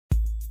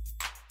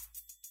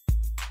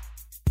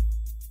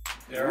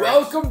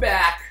Welcome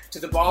back to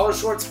the Baller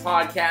Shorts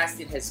podcast.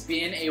 It has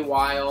been a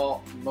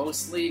while,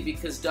 mostly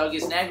because Doug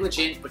is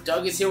negligent, but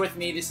Doug is here with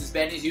me. This is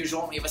Ben as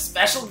usual. We have a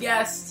special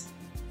guest,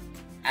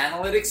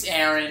 Analytics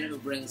Aaron, who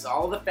brings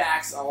all the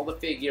facts, all the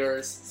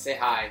figures. Say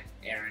hi,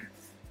 Aaron.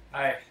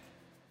 Hi.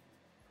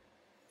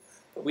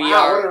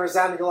 What a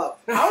resounding hello.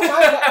 How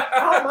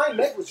am I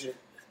negligent?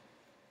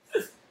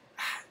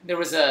 There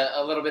was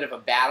a little bit of a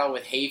battle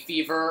with hay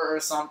fever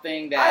or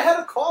something. I had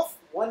a cough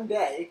one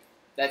day.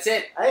 That's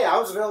it. Hey, I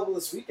was available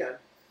this weekend.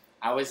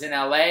 I was in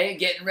LA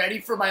getting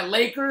ready for my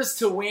Lakers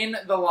to win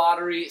the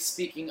lottery.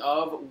 Speaking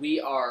of, we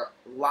are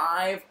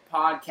live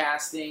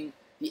podcasting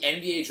the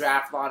NBA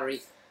Draft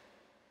Lottery.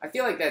 I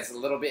feel like that's a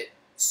little bit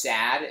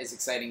sad, as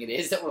exciting it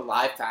is, that we're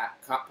live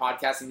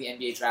podcasting the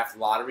NBA Draft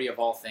Lottery of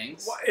all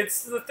things. Well,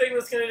 it's the thing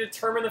that's going to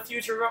determine the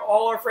future of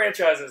all our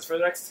franchises for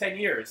the next 10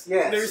 years.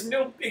 Yes. There's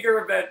no bigger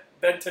event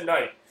than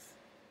tonight.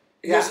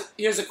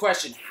 Here's a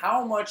question.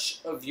 How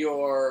much of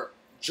your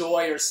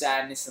joy or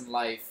sadness in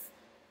life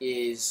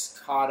is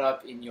caught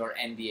up in your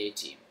NBA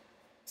team?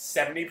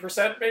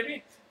 70%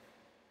 maybe?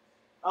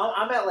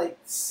 I'm at like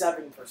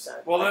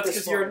 7%. Well, that's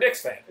because you're a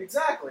Knicks fan.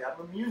 Exactly.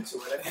 I'm immune to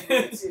it. I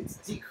mean, it's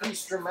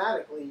decreased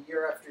dramatically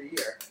year after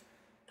year.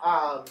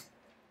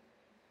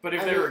 But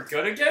if they were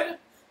good again?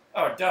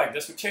 Oh, Doug,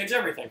 this would change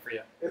everything for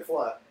you. If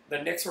what?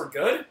 The Knicks were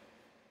good?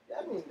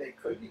 I mean, they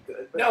could be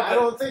good, but No, I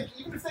don't think,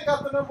 even if they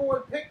got the number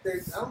one pick,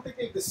 I don't think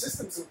they have the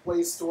systems in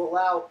place to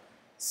allow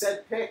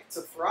said pick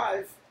to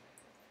thrive.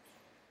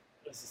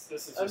 This is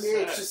just I mean,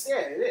 sad. it's just, it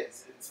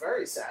is. It's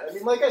very sad. I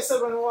mean, like I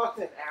said when I walked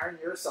in, Aaron,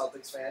 you're a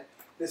Celtics fan.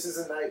 This is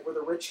a night where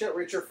the rich get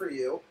richer for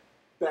you.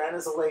 Ben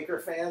is a Laker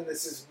fan.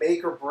 This is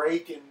make or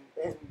break,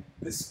 and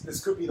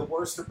this could be the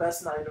worst or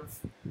best night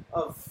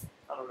of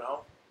I don't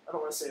know. I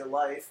don't want to say your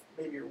life,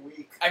 maybe your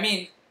week. I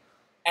mean,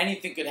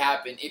 anything could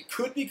happen. It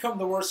could become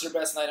the worst or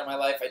best night of my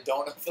life. I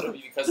don't know if it'll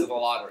be because of the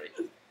lottery.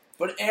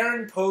 But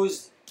Aaron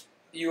posed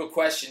you a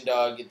question,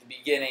 Doug, at the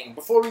beginning,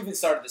 before we even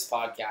started this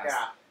podcast.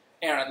 Yeah.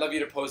 Aaron, I'd love you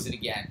to pose it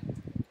again.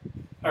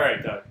 All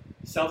right, Doug.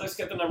 Celtics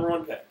get the number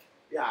one pick.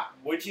 Yeah.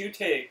 Would you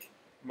take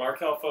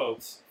Markelle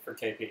Fultz for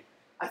KP?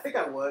 I think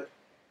I would.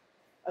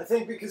 I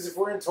think because if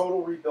we're in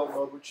total rebuild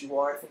mode, which you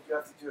are, I think you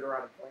have to do it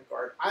around a point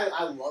guard.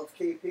 I love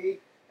KP,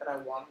 and I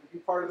want him to be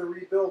part of the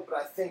rebuild,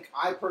 but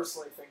I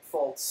personally think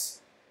Fultz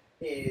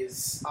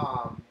is,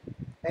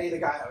 the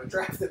guy I would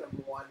draft at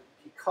number one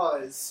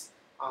because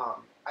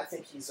I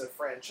think he's a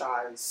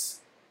franchise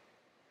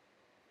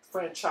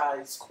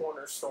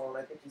cornerstone.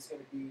 I think he's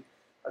going to be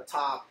a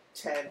top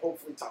 10,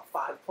 hopefully top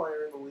 5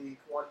 player in the league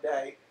one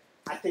day.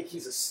 I think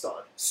he's a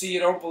stud. So you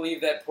don't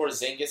believe that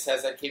Porzingis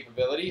has that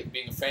capability of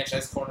being a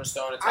franchise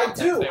cornerstone? I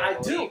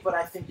do, but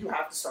I think you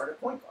have to start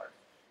at point guard.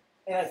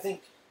 And I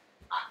think,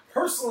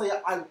 personally,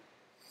 I'll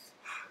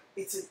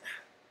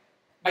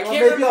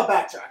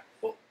backtrack.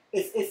 Well,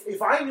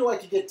 if I knew I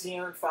could get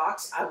De'Aaron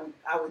Fox, I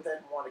would then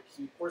want to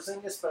keep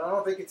Porzingis, but I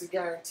don't think it's a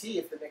guarantee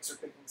if the Knicks are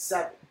picking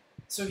 7.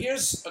 So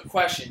here's a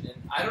question,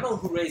 and I don't know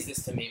who raised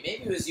this to me.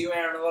 Maybe it was you,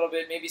 Aaron, a little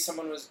bit. Maybe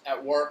someone was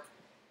at work.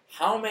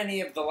 How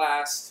many of the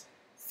last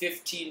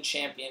 15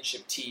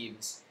 championship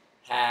teams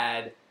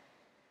had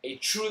a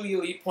truly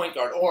elite point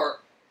guard or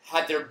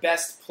had their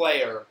best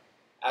player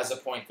as a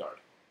point guard?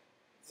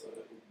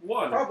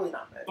 One. Probably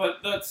not many. But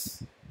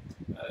that's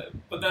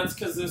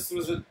because this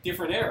was a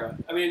different era.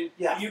 I mean,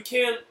 Yeah. you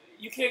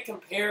can't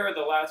compare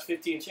the last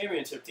 15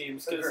 championship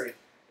teams because Agreed.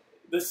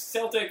 the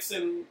Celtics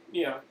and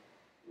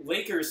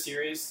Lakers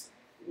series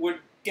would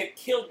get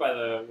killed by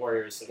the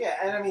Warriors. Yeah,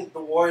 and I mean, the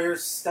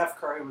Warriors, Steph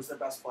Curry was their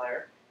best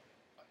player.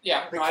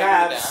 Yeah, The no, I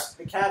agree with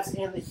that. Cavs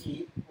and the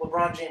Heat,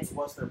 LeBron James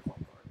was their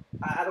point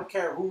guard. I don't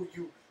care who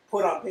you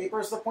put on paper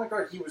as the point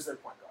guard, he was their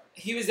point guard.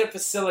 He was their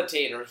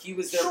facilitator. He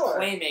was their Sure.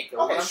 playmaker.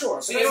 Okay, right?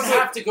 sure. So you don't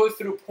have to go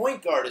through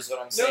point guard, is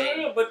what I'm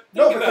saying. No, but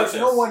No, think but about there's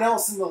this. no one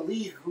else in the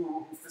league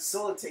who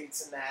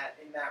facilitates in that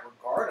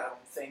regard. I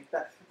don't think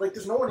that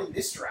there's no one in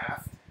this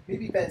draft.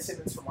 Maybe Ben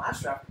Simmons from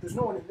last draft, but there's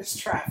no one in this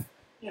draft,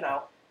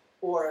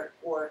 or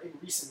in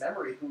recent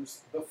memory who's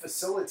the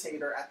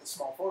facilitator at the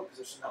small forward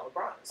position that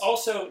LeBron is.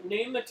 Also,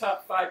 name the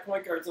top 5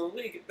 point guards in the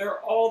league. They're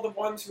all the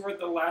ones who are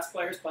the last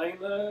players playing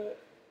the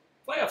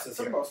playoffs this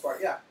For the year. most part,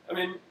 yeah. I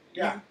mean,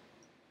 Yeah.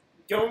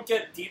 you don't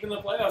get deep in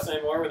the playoffs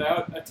anymore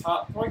without a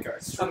top point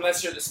guard.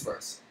 Unless you're the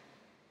Spurs.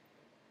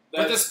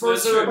 That's- the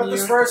Spurs that's are true. But the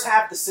Spurs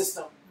have the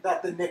system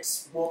that the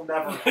Knicks will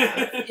never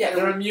have. Yeah,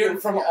 they're immune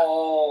from Yeah.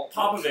 all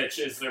Popovich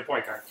is their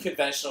point guard.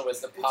 conventional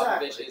wisdom.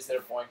 Popovich Exactly. is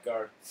their point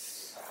guard.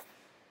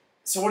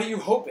 So what are you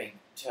hoping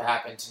to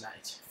happen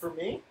tonight? For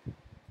me,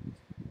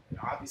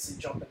 obviously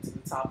jump into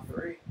the top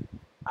 3.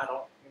 I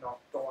don't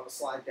want to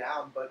slide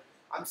down, but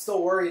I'm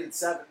still worried at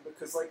 7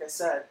 because, like I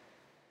said,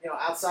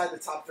 outside the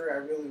top 3, I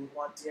really would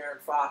want De'Aaron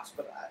Fox,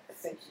 but I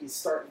think he's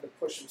starting to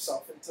push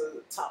himself into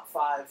the top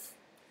 5.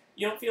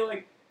 You don't feel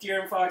like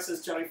De'Aaron Fox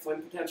has Johnny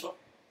Flynn potential?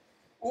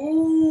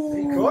 Ooh.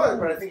 He could,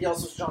 but I think he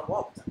also has John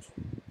Wall potential.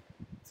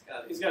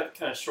 He's got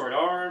kind of short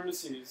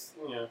arms. He's,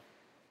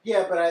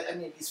 Yeah, but I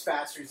mean, he's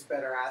faster. He's a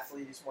better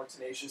athlete. He's more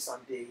tenacious on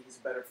D. He's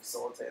a better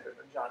facilitator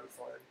than Johnny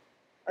Flynn.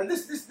 And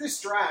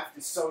this draft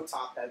is so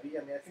top heavy.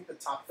 I mean, I think the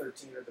top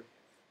 13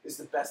 is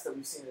the best that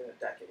we've seen in a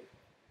decade.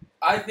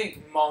 I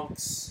think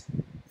Monk's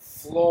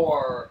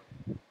floor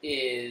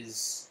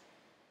is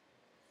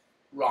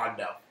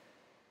Rondo.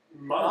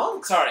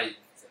 Monk. Sorry,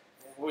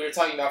 we were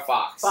talking about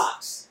Fox.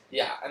 Fox.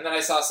 Yeah, and then I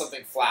saw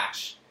something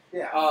flash.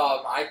 Yeah.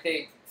 I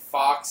think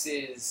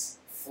Fox's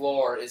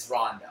floor is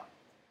Rondo.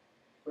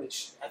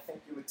 Which I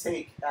think you would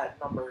take at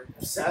number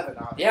 7,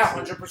 obviously. Yeah,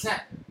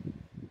 100%.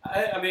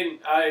 I mean,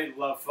 I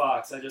love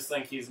Fox. I just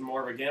think he's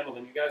more of a gamble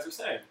than you guys are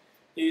saying.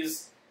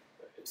 He's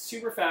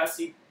super fast.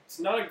 He's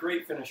not a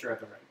great finisher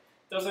at the rim.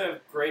 Doesn't have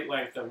great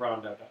length that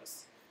Rondo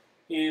does.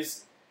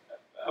 He's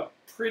a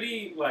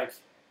pretty,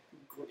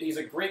 he's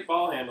a great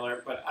ball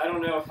handler, but I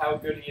don't know how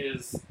good he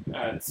is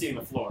at seeing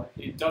the floor.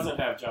 He doesn't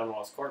have John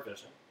Wall's court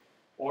vision,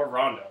 or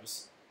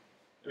Rondo's.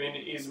 I mean,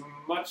 he's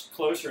much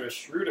closer to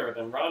Schroeder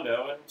than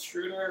Rondo, and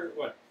Schroeder,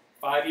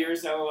 5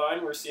 years down the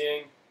line, we're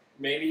seeing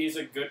maybe he's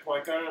a good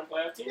point guard on a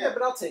playoff team? Yeah,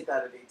 but I'll take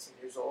that at 18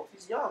 years old.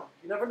 He's young.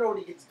 You never know what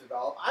he gets to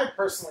develop. I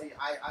personally,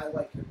 I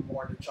like him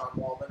more to John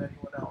Wall than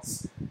anyone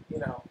else. You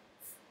know,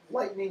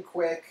 lightning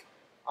quick.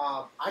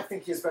 I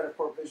think he has better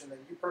court vision than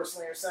you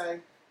personally are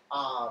saying.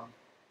 But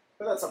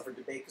that's up for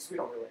debate because we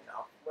don't really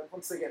know.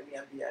 Once they get in the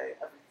NBA,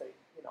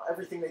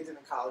 everything they did in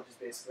college is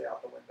basically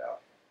out the window.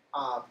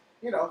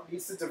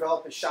 Needs to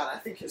develop his shot. I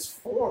think his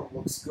form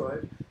looks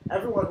good.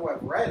 Everyone who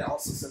I've read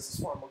also says his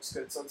form looks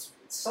good, so it's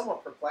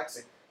somewhat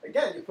perplexing.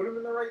 Again, you put him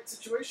in the right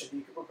situation,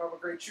 he could become a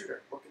great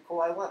shooter. Look at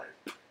Kawhi Leonard.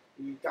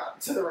 He got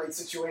into the right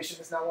situation,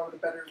 is now one of the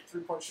better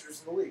three-point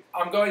shooters in the league.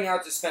 I'm going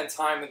out to spend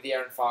time with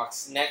De'Aaron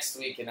Fox next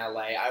week in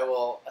LA. I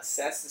will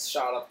assess his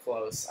shot up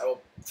close. I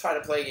will try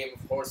to play a game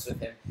of horse with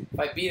him. If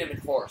I beat him in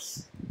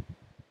horse,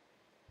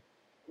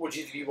 would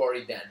you be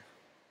worried then?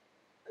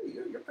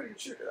 You're a pretty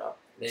good shooter, though.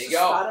 There you Just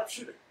go. a spot-up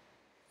shooter.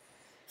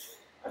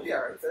 I'd be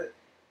alright with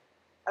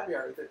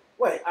it.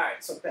 Wait,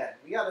 alright, so Ben,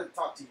 we gotta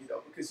talk to you,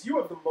 though, because you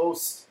have the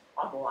most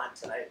on the line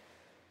tonight.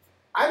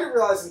 I didn't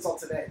realize until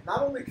today,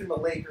 not only can the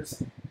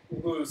Lakers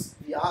lose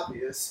the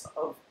obvious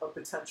of a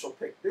potential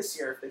pick this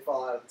year if they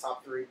fall out of the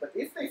top 3, but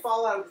if they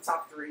fall out of the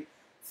top 3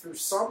 through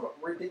some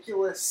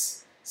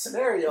ridiculous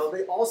scenario,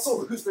 they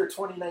also lose their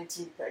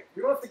 2019 pick.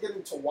 We don't have to get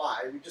into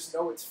why, we just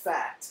know it's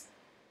fact.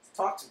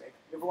 Talk to me.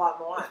 You have a lot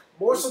on the line.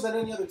 More so than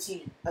any other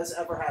team has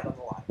ever had on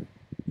the line.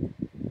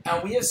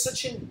 And we have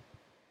such an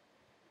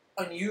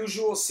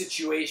unusual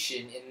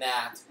situation in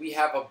that we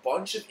have a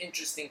bunch of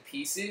interesting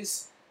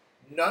pieces,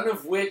 none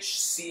of which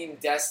seem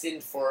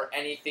destined for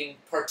anything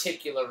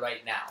particular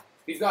right now.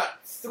 We've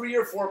got 3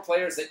 or 4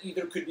 players that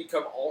either could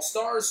become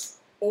all-stars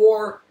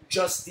or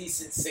just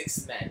decent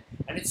sixth men.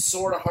 And it's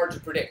sort of hard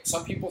to predict.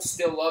 Some people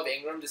still love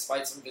Ingram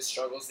despite some of his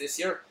struggles this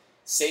year.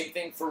 Same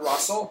thing for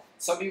Russell.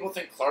 Some people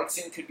think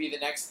Clarkson could be the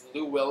next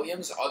Lou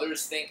Williams.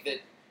 Others think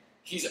that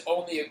he's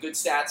only a good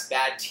stats,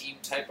 bad team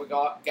type of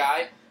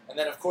guy. And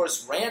then, of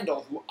course,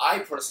 Randall, who I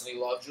personally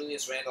love,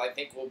 Julius Randle, I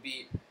think will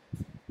be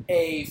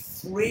a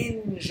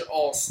fringe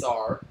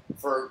all-star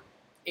for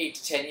 8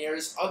 to 10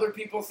 years. Other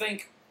people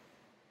think,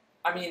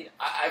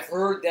 I've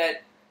heard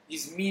that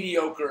he's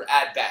mediocre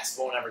at best,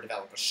 won't ever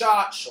develop a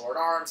shot, short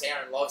arms.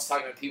 Aaron loves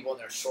talking about people in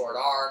their short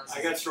arms.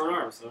 I got short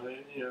arms, so,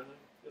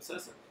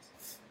 assess it.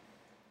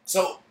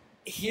 So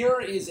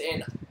here is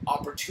an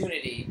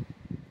opportunity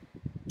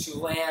to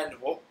land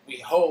what we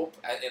hope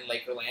in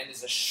Lakerland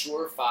is a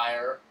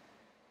surefire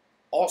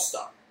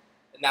all-star.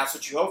 And that's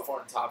what you hope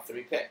for in top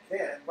 3 pick.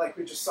 Yeah, and like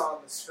we just saw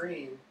on the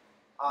screen,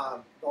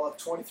 they'll have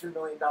 $23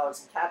 million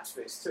in cap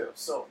space too.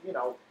 So,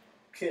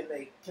 can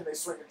they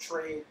swing a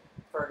trade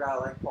for a guy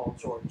like Paul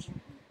George?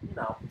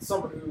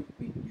 Someone who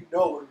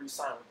would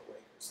re-sign with the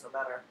Lakers, no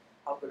matter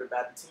how good or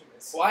bad the team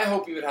is. Well, I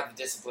hope he would have the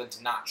discipline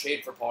to not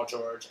trade for Paul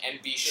George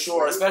and be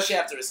sure, especially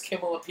after his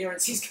Kimmel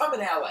appearance, he's coming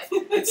to LA.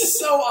 It's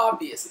so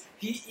obvious.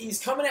 He's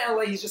coming to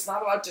LA, he's just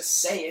not allowed to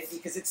say it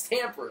because it's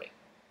tampering.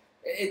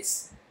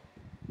 It's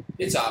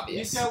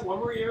obvious. He's got 1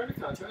 more year in the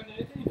contract and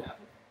anything can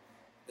happen.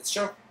 It's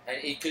true. And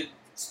he could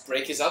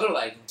break his other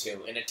leg in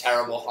 2 in a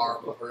terrible,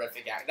 horrible,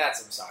 horrific act.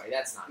 I'm sorry,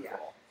 that's not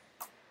cool.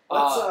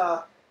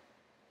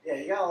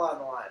 You got a lot on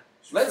the line.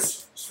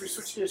 Should we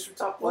switch gears from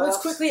top playoffs? Well, let's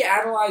quickly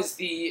analyze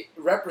the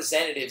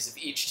representatives of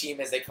each team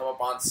as they come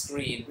up on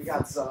screen. We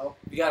got Zoe.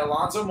 We got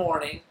Alonzo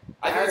Mourning.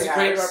 I think he's a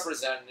great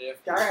representative.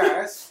 Gary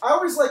Harris. I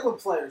always like when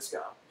players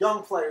go.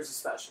 Young players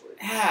especially.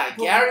 Yeah,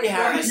 Gary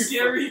Harris.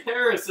 Gary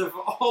Harris of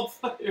all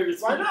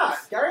players. Why not?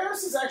 Gary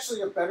Harris is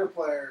actually a better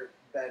player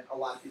than a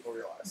lot of people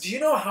realize. Do you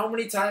know how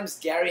many times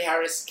Gary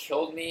Harris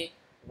killed me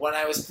when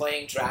I was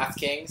playing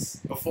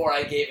DraftKings before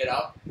I gave it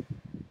up?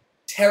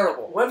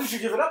 Terrible. When did you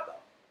give it up, though?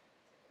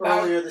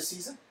 Earlier this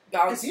season?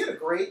 Because he had a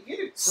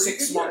pretty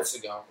 6 good months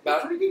year. ago. About a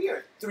About pretty good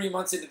year. 3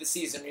 months into the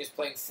season, he was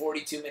playing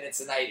 42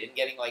 minutes a night and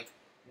getting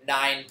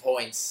 9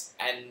 points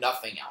and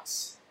nothing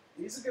else.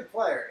 He's a good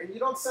player, and you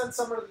don't send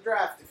someone to the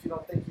draft if you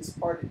don't think he's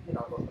part of,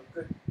 a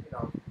good,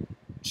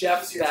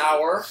 Jeff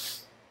Bauer,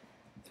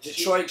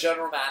 Detroit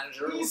general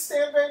manager. He's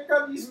Stan Van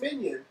Gundy's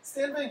minion.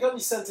 Stan Van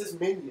Gundy sent his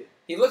minion.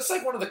 He looks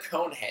like one of the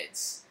cone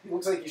heads. He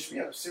looks like he should be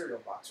on a cereal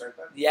box right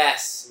there.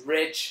 Yes,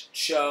 Rich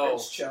Cho.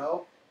 Rich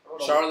Cho. I don't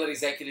know. Charlotte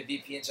executive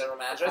VP and general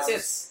manager. I'd say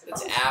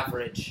it's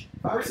average.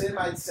 If I was him,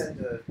 I'd send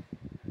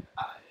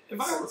If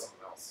I someone were,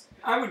 else.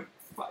 I would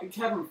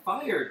have him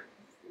fired.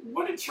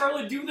 What did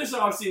Charlotte do this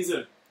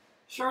offseason?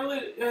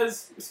 Charlotte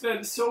has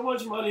spent so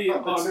much money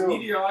Number on two.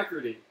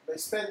 mediocrity. They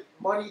spent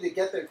money to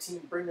get their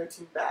team, bring their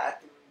team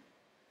back,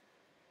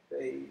 and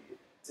they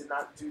did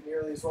not do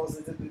nearly as well as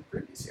they did the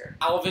previous year.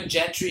 Alvin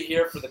Gentry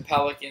here for the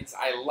Pelicans.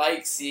 I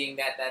like seeing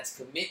that. That's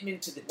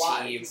commitment to the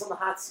Why? team. He's on the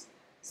hot seat.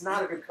 He's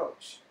not a good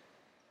coach.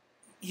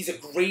 He's a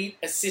great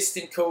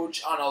assistant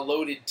coach on a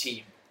loaded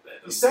team.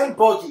 You send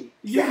Boogie.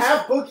 You You-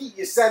 have Boogie,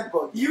 you send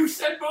Boogie. You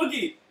said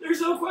Boogie. There's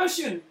no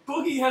question.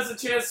 Boogie has a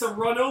chance to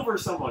run over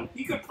someone.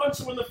 He could punch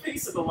him in the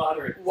face in the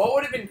lottery. What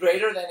would have been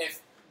greater than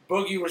if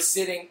Boogie were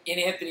sitting in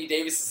Anthony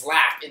Davis's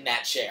lap in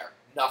that chair?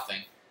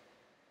 Nothing.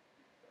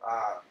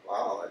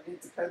 Well, I mean,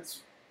 it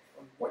depends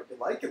on what you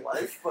like in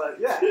life, but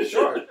yeah,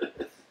 sure.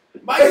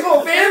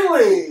 Michael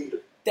Finley! Finley!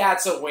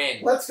 That's a win.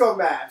 Let's go,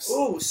 Mavs.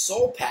 Ooh,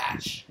 soul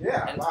patch.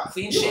 Yeah, And wow.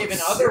 clean-shaven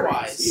You look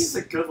otherwise. He's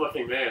a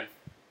good-looking man.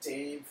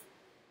 serious. Dave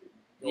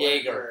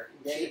Jaeger.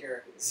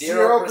 Jaeger.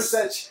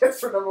 0% chance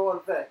for number one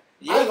pick.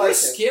 I Jaeger's like him.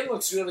 skin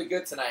looks really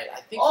good tonight. I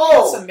think he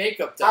Oh! got some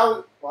makeup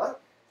done. What?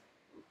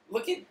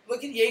 Look at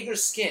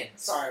Jaeger's skin.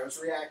 Sorry, I was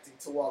reacting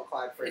to Walt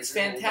Clyde Frazier. It's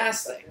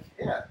fantastic.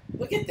 Yeah,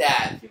 Look at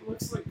that. He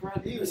looks like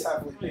Brad He was Pitt.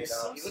 heavily Oh, he's made up.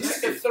 so He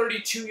looks like a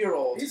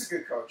 32-year-old. he's a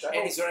good coach. I And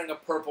hope he's wearing a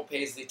purple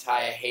paisley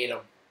tie. I hate him.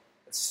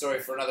 That's a story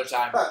for another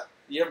time. Huh.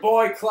 Your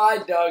boy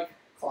Clyde, Doug.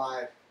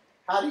 Clyde.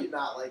 How do you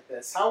not like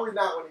this? How are we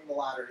not winning the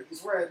lottery?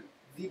 He's wearing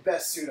the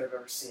best suit I've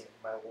ever seen in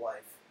my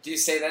life. Do you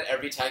say that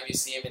every time you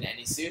see him in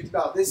any suit?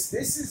 No, this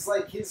is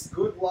like his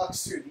good luck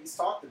suit. He's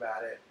talked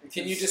about it.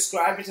 Can you because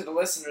describe it to the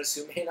listeners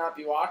who may not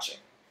be watching?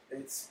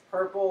 It's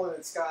purple and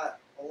it's got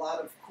a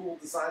lot of cool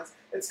designs.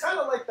 It's kind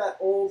of like that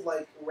old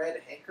like red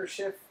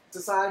handkerchief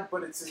design,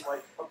 but it's in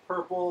like a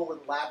purple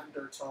and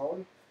lavender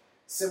tone.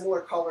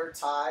 Similar color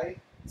tie,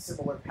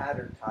 similar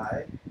pattern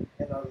tie,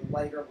 and a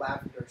lighter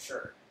lavender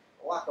shirt.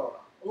 A lot going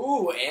on.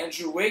 Ooh,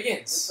 Andrew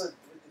Wiggins. With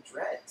the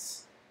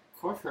dreads.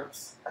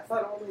 Cornrows. I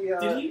thought only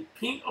Did he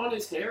paint on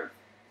his hair?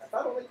 I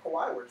thought only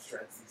Kawhi wears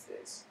dreads these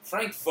days.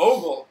 Frank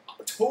Vogel,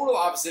 total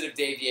opposite of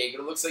Dave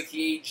Yeager. Looks like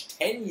he aged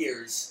 10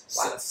 years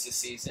Wow. since the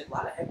season. A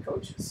lot of head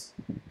coaches.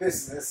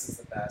 This is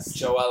the best.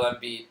 Joel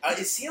Embiid.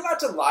 Is he allowed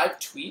to live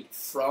tweet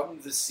from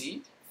the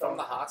seat? From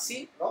the hot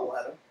seat? Don't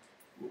let him.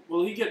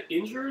 Will he get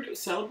injured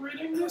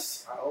celebrating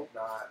this? I hope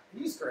not.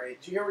 He's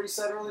great. Did you hear what he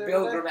said earlier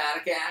Bill today?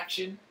 Grammatica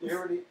action? You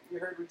heard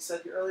what he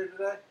said earlier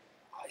today?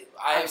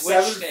 I I'm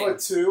wish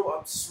 7'2".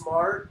 I'm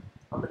smart.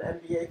 I'm an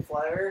NBA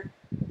player.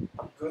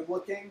 I'm good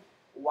looking.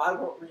 Why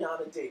won't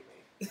Rihanna date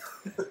me?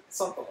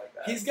 Something like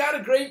that. He's got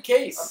a great I'm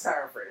case.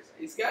 paraphrasing.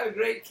 He's got a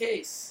great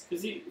case.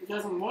 Because he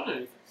hasn't won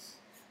anything.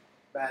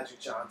 Magic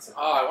Johnson.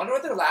 Oh, I wonder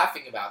what they're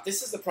laughing about.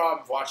 This is the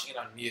problem of watching it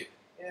on mute.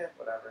 Yeah,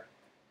 whatever.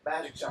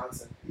 Magic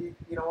Johnson. You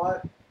know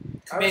what? I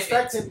Commitment.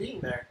 respect him being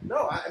there.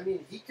 No, I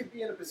mean, he could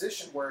be in a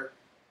position where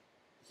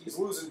he's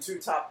losing 2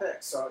 top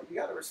picks, so you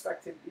got to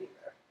respect him being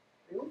there.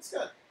 He looks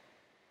good.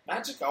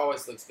 Magic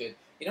always looks good.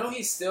 You know,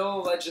 he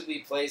still allegedly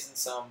plays in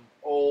some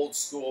old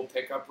school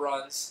pickup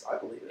runs I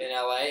believe it. in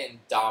LA and I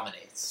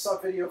dominates. saw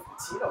a video of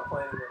Patino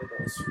playing in one of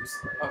those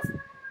recently. Oh,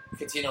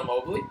 Catino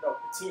Mobley? No,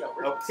 Patino.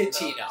 Rick Oh,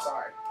 Pitino.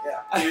 Sorry.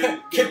 Yeah.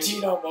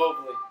 Catino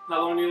Mobley.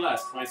 How long do you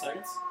last? 20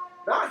 seconds?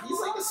 Nah, he's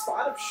like a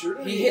spot-up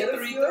shooter. He hit a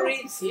 3 few.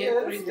 threes. He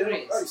hit 3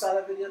 threes. Oh, you saw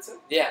that video too?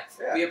 Yeah.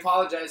 Yeah. We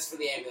apologize for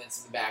the ambulance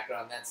in the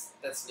background.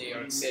 That's New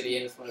York City.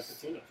 And That's what I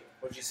Patino joke.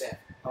 what'd you say?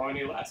 How long do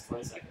you last?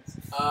 20 seconds.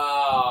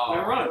 Oh.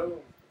 Now run. Boom.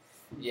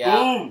 Yeah.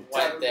 Boom.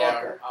 Went Devin there.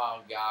 Booker. Oh,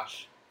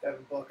 gosh.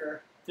 Devin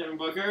Booker. Devin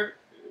Booker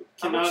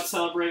How cannot much-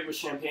 celebrate with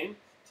champagne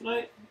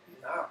tonight.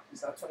 No,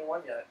 he's not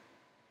 21 yet.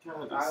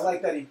 God, I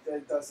like that he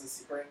does this.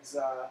 He brings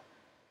a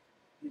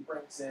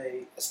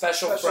A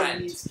special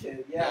friend. needs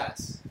kid. Yeah,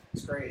 Yes.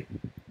 it's great.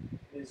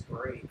 It is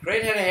great.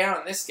 Great head of hair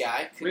on this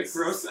guy. Rick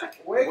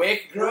Grosbeck.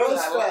 Wick Gross.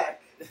 I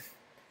back.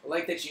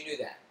 like that you knew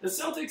that. The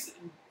Celtics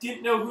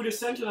didn't know who to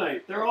send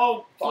tonight. They're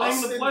all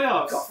playing the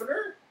playoffs.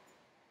 Governor.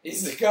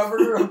 He's the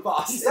governor of He's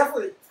Boston.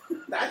 definitely.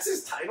 That's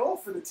his title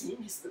for the team.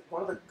 He's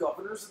one of the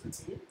governors of the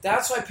team.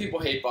 That's why people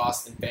hate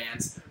Boston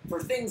fans. For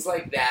things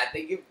like that,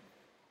 they give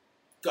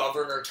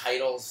governor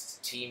titles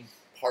to team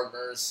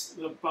partners.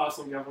 The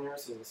Boston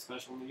Governors is a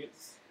special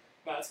needs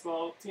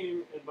basketball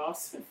team in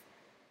Boston.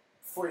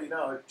 Before you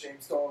know it,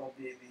 James Dolan will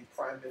be the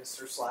prime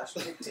minister /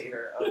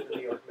 dictator of the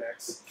New York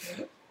Knicks.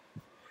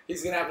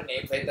 He's going to have a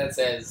nameplate that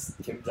says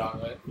Kim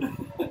Jong-un.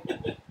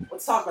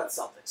 Let's talk about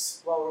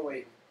Celtics while we're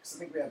waiting, because I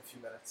think we have a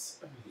few minutes.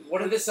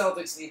 What do the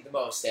Celtics need the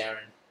most,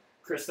 Aaron?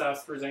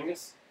 Kristaps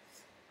Porzingis.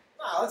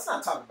 No, let's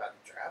not talk about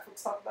the draft.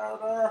 Let's talk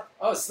about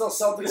Oh, it's still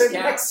Celtics the Cavs?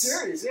 next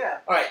series. Yeah.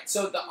 All right,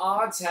 so the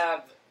odds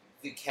have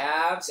the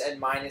Cavs at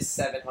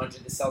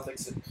 -700, the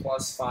Celtics at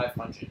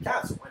 +500.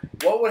 Cavs win.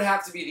 What would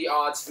have to be the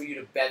odds for you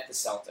to bet the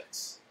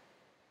Celtics?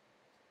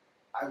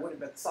 I wouldn't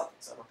bet the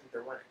Celtics. I don't think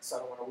they're winning, so I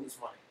don't want to lose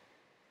money.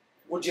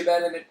 Would you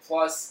bet them at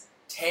plus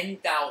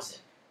 10,000?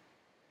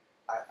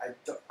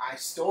 I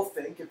still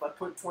think if I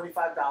put $25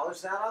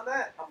 down on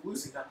that, I'm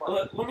losing that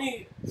money. Let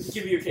me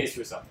give you a case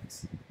for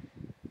Celtics.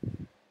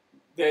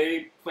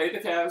 They played the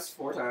Cavs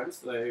 4 times.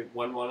 They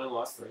won 1 and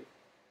lost 3.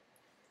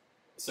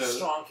 So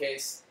Strong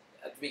case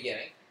at the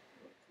beginning.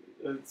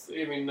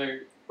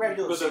 They're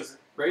Regular season.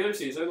 regular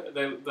season.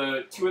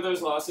 The 2 of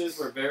those losses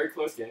were very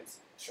close games.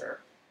 Sure.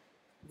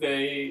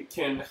 They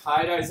can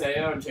hide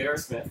Isaiah on J.R.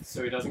 Smith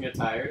so he doesn't get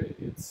tired.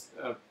 It's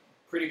a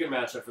pretty good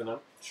matchup for them.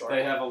 Sure.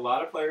 They have a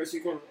lot of players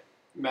who can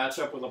match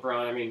up with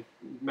LeBron. I mean,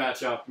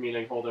 match up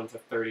meaning hold him to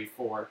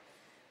 34.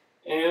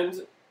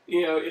 And,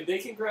 if they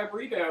can grab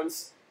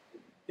rebounds,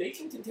 they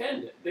can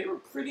contend. They were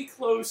pretty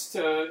close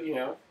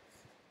to,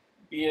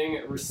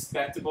 being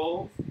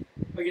respectable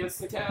against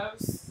the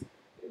Cavs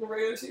in the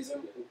regular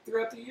season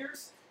throughout the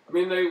years. I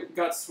mean, they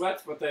got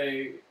swept when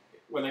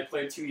they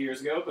played 2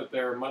 years ago, but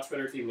they're a much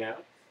better team now.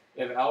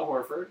 They have Al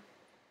Horford.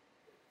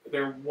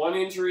 They're 1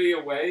 injury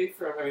away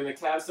from... the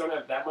Cavs don't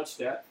have that much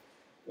depth.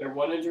 They're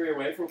 1 injury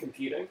away from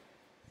competing.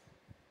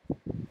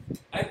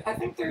 I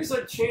think there's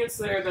a chance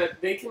there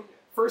that they can...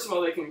 First of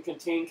all, they can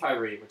contain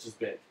Kyrie, which is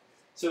big.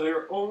 So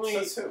they're only...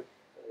 Says who?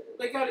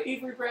 They got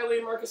Avery Bradley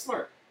and Marcus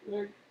Smart.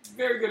 They're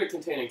very good at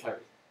containing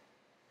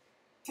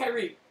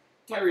Kyrie.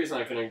 Kyrie's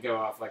not going to go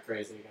off like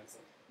crazy against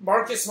them.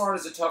 Marcus Smart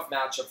is a tough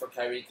matchup for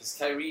Kyrie because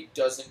Kyrie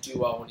doesn't do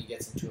well when he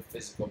gets into a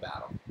physical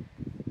battle.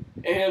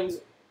 And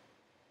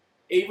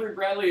Avery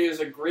Bradley is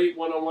a great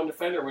one-on-one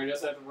defender when he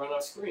doesn't have to run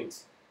off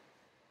screens.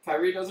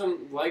 Kyrie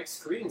doesn't like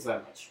screens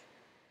that much.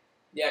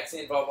 Yeah, because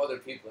they involve other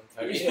people, and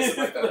Kyrie doesn't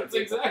like other That's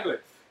people. exactly.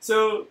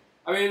 So,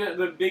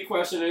 the big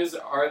question is,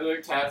 are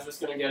the Cavs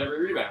just going to get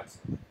every rebound?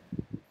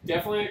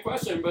 Definitely a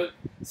question, but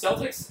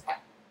Celtics,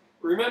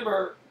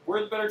 remember,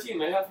 we're the better team.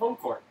 They have home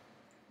court.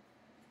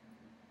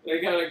 They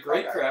got a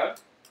great crowd.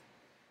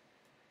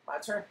 My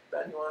turn.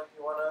 Ben, you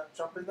want to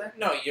jump in there?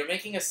 No, you're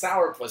making a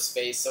sourpuss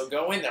face, so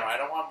go in there. I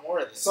don't want more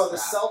of this. So crap.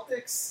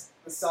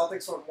 the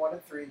Celtics went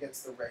 1-3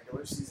 against the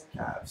regular season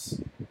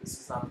Cavs. This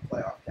is not the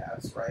playoff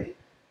Cavs, right?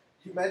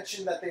 You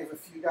mentioned that they have a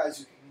few guys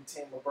who can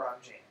contain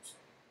LeBron James.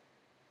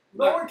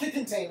 No one can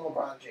contain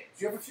LeBron James.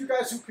 You have a few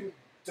guys who can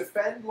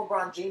defend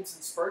LeBron James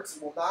in spurts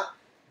and will not,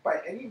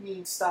 by any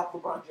means, stop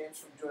LeBron James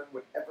from doing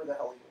whatever the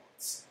hell he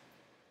wants.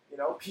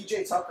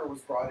 P.J. Tucker was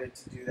brought in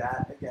to do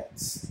that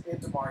against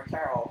DeMar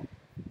Carroll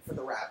for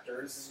the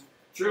Raptors.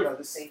 True.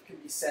 The same can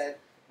be said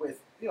with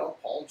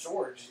Paul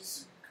George.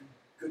 He's a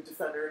good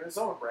defender in his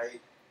own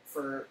right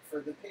for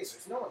the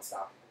Pacers. No one's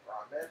stopping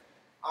LeBron, man.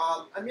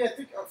 I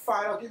think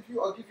fine. I'll give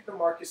you the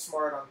Marcus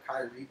Smart on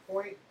Kyrie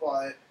point,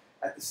 but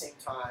at the same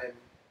time,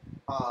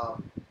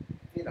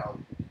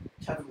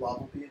 Kevin Love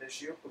will be an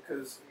issue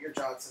because Amir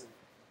Johnson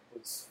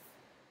was.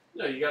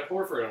 No, you got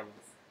Horford on them.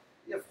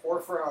 You have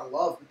Horford on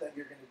Love, but then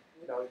you're going to,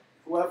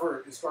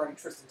 whoever is guarding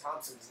Tristan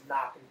Thompson is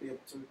not going to be able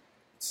to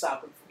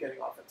stop him from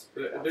getting offensive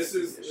rebounds. This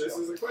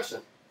is a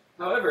question.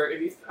 However,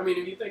 if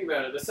you think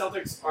about it, the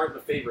Celtics aren't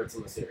the favorites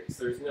in the series.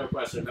 There's no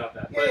question about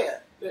that. Yeah.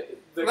 The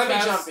Let me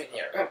Cavs- jump in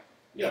here.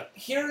 Yeah.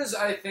 Here's,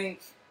 I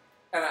think,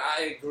 and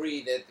I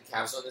agree that the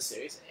Cavs won the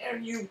series,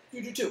 and you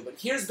do too, but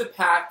here's the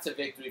path to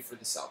victory for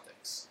the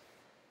Celtics.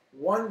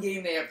 One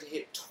game they have to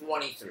hit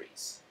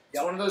 23s.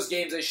 It's one of those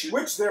games they shoot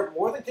Which they're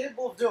more than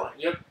capable of doing.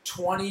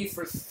 20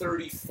 for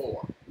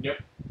 34.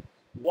 Yep.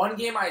 One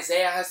game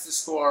Isaiah has to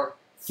score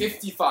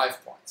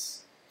 55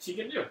 points. She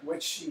can do.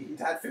 Which he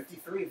had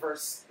 53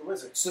 versus the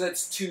Wizards. So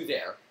that's 2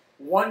 there.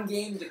 One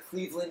game the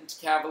Cleveland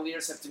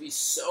Cavaliers have to be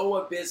so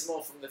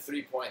abysmal from the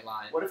 3-point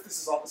line. What if this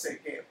is all the same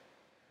game?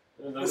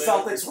 And The then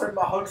Celtics win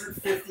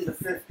 150 to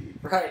 50.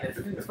 Right, and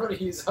they're going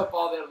to use up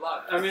all their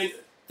luck.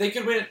 They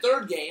could win a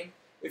third game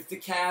if the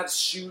Cavs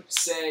shoot,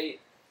 say,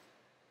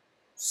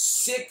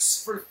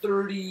 6 for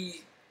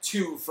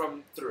 32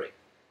 from 3.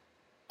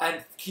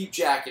 And keep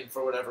jacking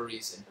for whatever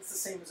reason. It's the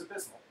same as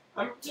abysmal.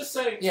 I'm just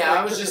saying. Yeah,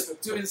 I was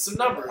just doing some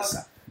numbers.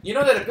 Okay. You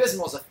know that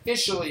abysmal is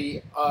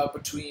officially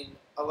between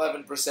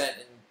 11%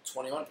 and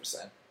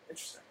 21%.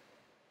 Interesting.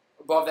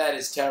 Above that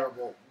is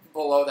terrible.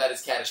 Below that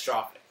is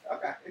catastrophic.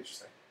 Okay,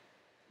 interesting.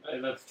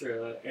 That's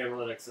true.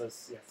 Analytics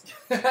says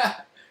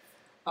yes.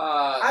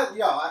 All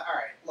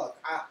right. Look,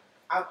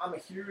 I'm a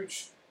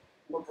huge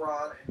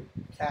LeBron and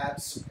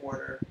Cavs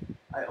supporter.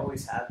 I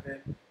always have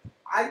been.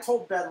 I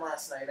told Ben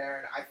last night,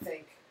 Aaron, I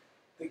think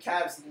the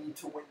Cavs need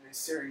to win this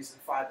series in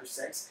 5 or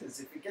 6, because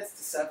if it gets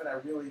to 7, I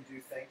really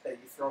do think that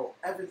you throw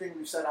everything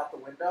we've said out the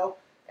window,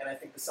 and I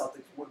think the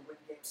Celtics would win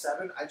Game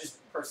 7. I just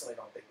personally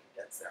don't think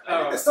it gets there.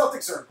 I think the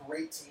Celtics are a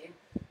great team.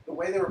 The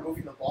way they were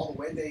moving the ball, the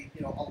way they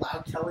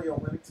allowed Kelly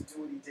Olynyk to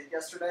do what he did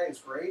yesterday is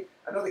great.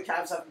 I know the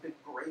Cavs haven't been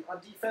great on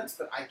defense,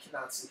 but I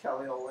cannot see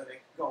Kelly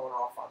Olynyk going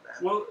off on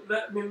that. Well,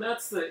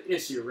 that's the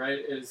issue, right?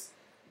 Is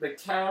the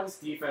Cavs'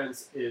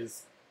 defense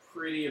is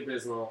pretty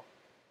abysmal.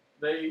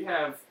 They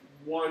have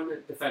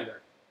one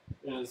defender,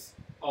 and is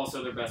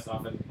also their best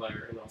offensive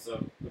player, and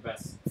also the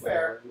best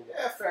player. Fair.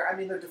 Yeah, fair. I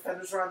mean, their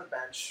defenders are on the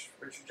bench.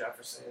 Richard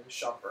Jefferson,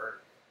 Shumpert.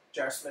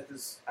 J.R. Smith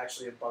is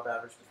actually above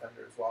average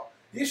defender as well.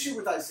 The issue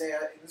with Isaiah,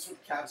 and this is what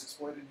the Cavs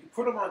exploited, you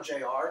put him on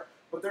JR,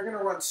 but they're going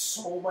to run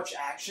so much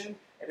action,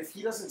 and if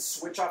he doesn't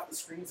switch off the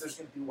screens, there's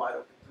going to be wide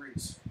open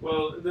threes.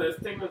 Well, the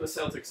thing with the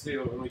Celtics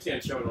do, and we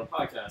can't show it on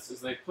podcast,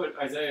 is they put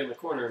Isaiah in the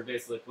corner and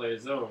basically play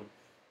his zone,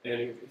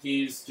 and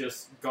he's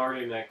just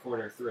guarding that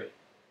corner three.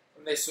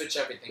 And they switch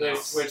everything They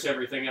else. switch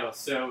everything else.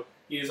 So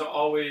he's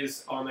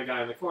always on the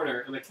guy in the corner,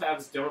 and the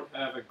Cavs don't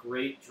have a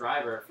great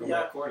driver from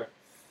that corner.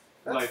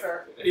 That's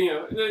fair.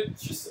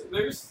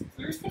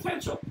 There's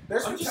potential.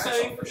 There's I'm potential just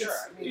saying, for sure.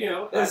 I mean,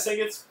 I think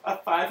it's a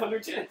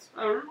 500 chance.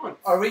 Everyone.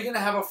 Are we going to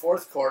have a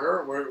fourth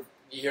quarter where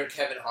you hear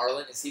Kevin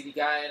Harlan? Is he the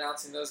guy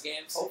announcing those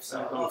games? Hope so.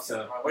 I hope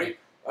so. Wait,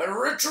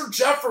 Richard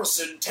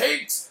Jefferson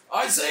takes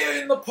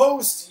Isaiah in the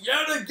post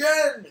yet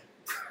again.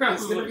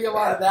 There's going to be a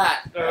lot of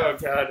that. Oh,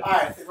 God. All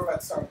right, I think we're about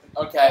to start with the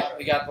Okay, lottery.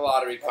 we got the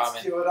lottery Let's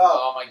coming. cue it up.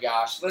 Oh my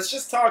gosh. Let's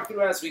just talk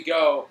through as we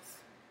go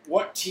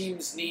what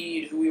teams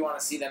need, who we want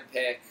to see them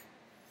pick.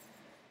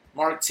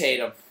 Mark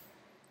Tatum,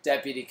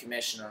 deputy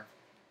commissioner.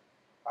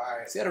 All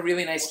right. He's got a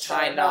really nice We'll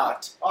tie try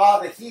knot.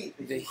 Oh, the Heat.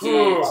 The Heat.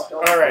 Ooh,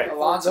 all right.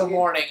 Alonzo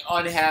Mourning,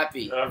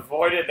 unhappy.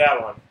 Avoided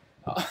that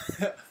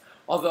one.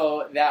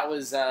 Although that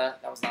was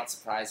not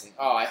surprising.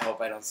 Oh, I hope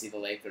I don't see the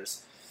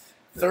Lakers.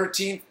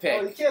 13th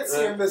Well, you pick. can't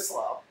see him this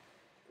low.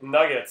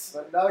 Nuggets.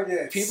 The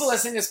Nuggets. People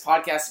listening to this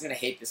podcast are going to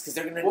hate this because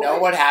they're going to Will know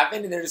they- what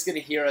happened and they're just going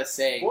to hear us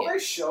saying Will it. they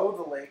show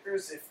the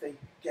Lakers if they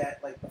get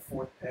like the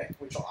fourth pick,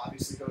 which will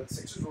obviously go to the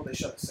Sixers? Or will they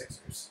show the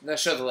Sixers? They'll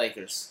show the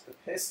Lakers. The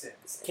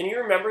Pistons. Can you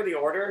remember the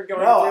order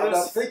going No, through I'm this?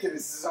 not thinking.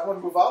 Does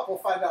someone move up? We'll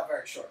find out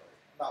very shortly.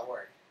 I'm not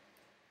worried.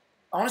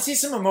 I want to see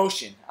some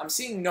emotion. I'm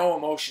seeing no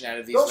emotion out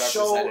of these They'll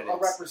show representatives.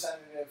 a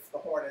representative, the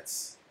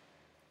Hornets.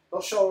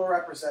 They'll show a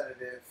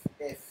representative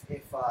if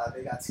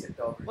they got skipped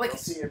over. Like- You'll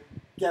see him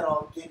get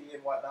all giddy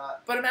and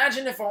whatnot. But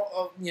imagine if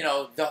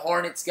the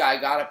Hornets guy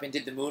got up and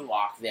did the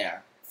moonwalk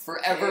there.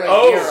 Forever a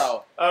Oh.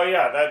 hero. Oh,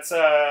 yeah, that's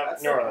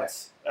That's New okay.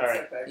 Orleans. All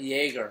That's right. okay.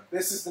 Jaeger.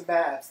 This is the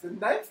Mavs. The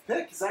 9th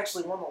pick has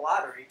actually won the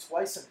lottery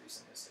twice in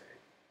recent history.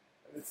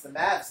 And it's the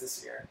Mavs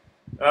this year.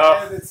 Oh,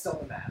 And it's still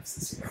the Mavs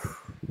this year.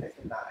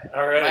 Picking 9.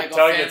 all right. Michael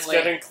Doug, it's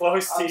Finley. getting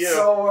close to I'm you.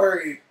 so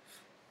worried.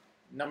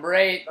 Number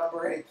 8.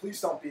 Number 8, please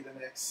don't be the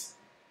Knicks.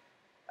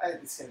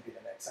 It's going to be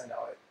the Knicks, I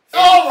know it.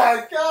 Oh! Oh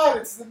my god,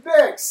 it's the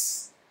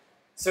Knicks!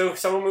 So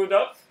someone moved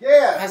up?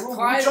 Yeah, Has who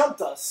Clyde-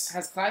 jumped us?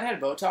 Has Clyde had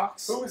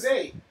Botox? Who was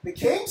 8? The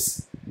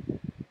Kings?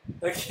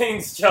 The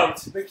Kings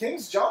jumped. The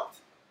Kings jumped?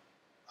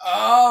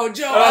 Oh,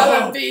 Joel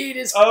Oh. Embiid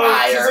is Oh,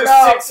 fired because the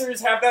up.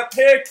 Sixers have that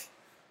pick.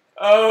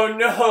 Oh,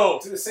 no.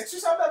 Do the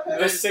Sixers have that pick?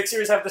 The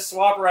Sixers have the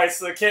swap rights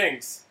to the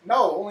Kings.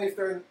 No, only if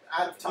they're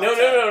out of top No,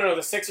 10. no.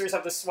 The Sixers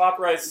have the swap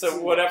rights to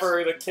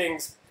whatever the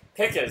Kings'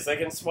 pick is. They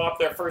can swap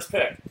their first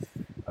pick.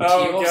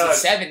 Oh, T-Wolves God. at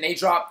 7. They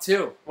dropped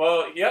 2.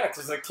 Well, yeah,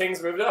 because the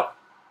Kings moved up.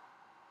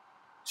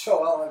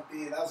 Joel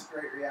Embiid, that was a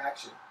great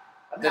reaction.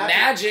 I'm The happy,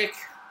 Magic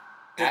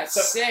at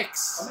So-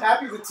 6. I'm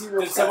happy the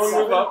T-Wolves Did someone got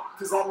move 7, up?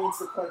 because that means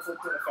the coin flip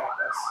didn't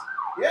affect us.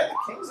 Yeah,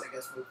 the Kings, I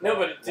guess, moved No, up.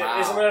 but Wow.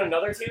 isn't there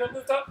another team that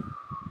moved up?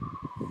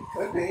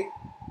 Could be.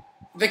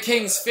 The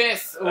Kings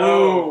 5th. Oh.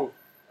 Ooh.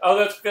 Oh,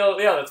 that's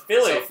Philly. Yeah, that's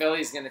Philly. So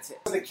Philly's going to take.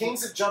 So the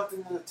Kings have jumped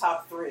into the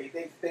top 3.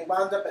 They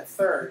wound up at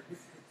 3rd.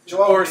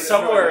 Joel Or Embiid is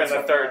somewhere really in the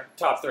good. third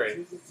top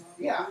 3.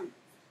 Yeah,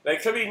 They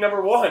could be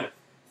number 1.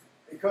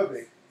 it could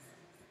be.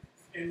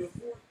 In the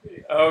fourth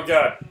pick, Oh,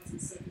 God.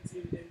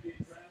 2017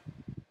 NBA draft,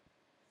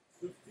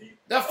 the Phoenix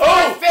The 4th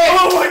Oh! pick.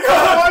 Oh, my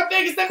God! The 4th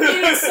pick is the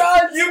Phoenix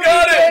Suns. You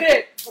got we it. did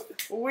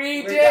it.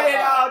 We did got it.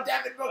 it. Oh,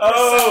 Devin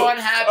Booker's so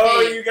unhappy.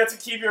 Oh, you got to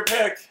keep your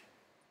pick.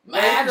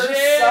 Magic. Lakers,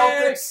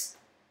 Celtics.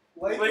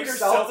 Lakers,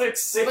 Celtics,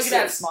 Sixers. Look at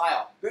that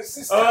smile. This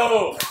is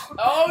Oh,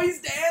 Oh,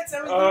 he's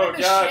dancing. He's Oh, doing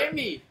the God.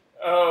 shimmy.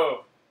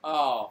 oh,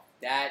 Oh,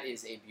 that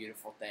is a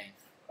beautiful thing.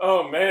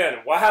 oh, man.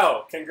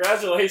 Wow.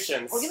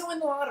 Congratulations. We're going to win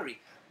the lottery.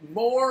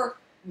 More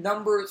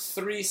number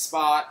 3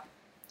 spot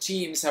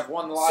teams have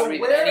won the So lottery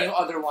than where- any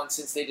other one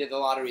since they did the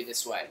lottery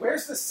this way.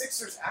 Where's the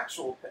Sixers'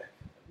 actual pick?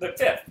 The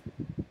 5th.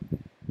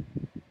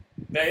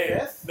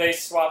 Fifth? They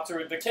swapped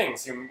with the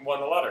Kings, who won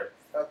the lottery.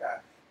 Okay.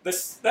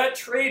 That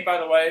trade, by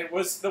the way,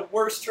 was the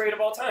worst trade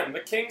of all time. The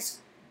Kings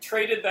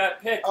traded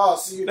that pick. Oh,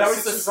 so That the was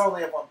the- Sixers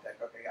only have 1 pick.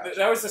 Okay, gotcha.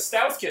 That was the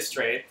Stauskas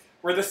trade,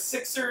 where the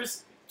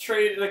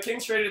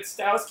Kings traded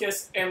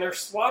Stauskas and their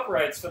swap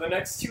rights for the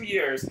next 2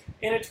 years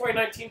in a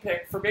 2019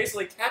 pick for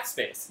basically cap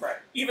space. Right.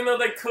 Even though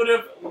they could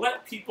have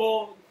let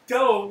people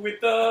go with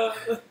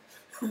the.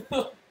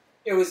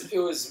 It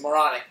was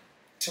moronic.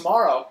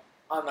 Tomorrow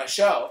on my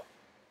show,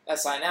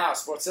 SI Now,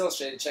 Sports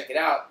Illustrated, check it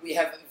out. We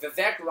have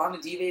Vivek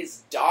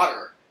Ranadive's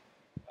daughter.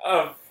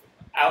 of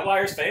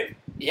Outliers fame?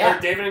 Yeah. Or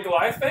David and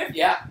Goliath fame?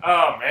 Yeah.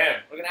 Oh,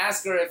 man. We're going to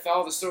ask her if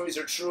all the stories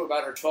are true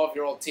about her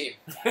 12-year-old team.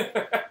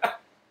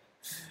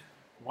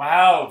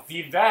 Wow,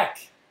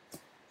 Vivek.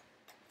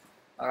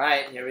 All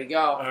right, here we go.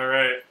 All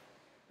right.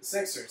 The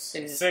Sixers.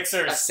 In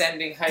Sixers.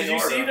 ascending height Did you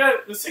order. see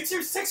that? The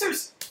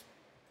Sixers.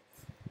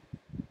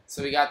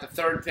 So we got the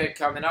 3rd pick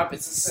coming up.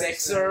 It's the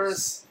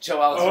Sixers. Sixers.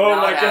 Joel's Oh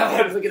not my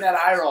happy. God. Look at that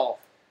eye roll.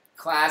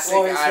 Classic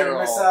Well, he's eye gonna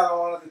miss roll. out on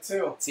one of the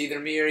two. It's either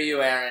me or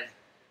you, Aaron.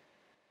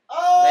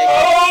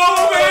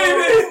 Oh,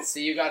 baby! So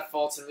you got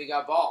Fultz and we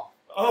got Ball.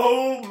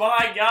 Oh,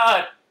 my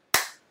God.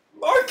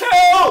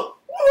 Markel!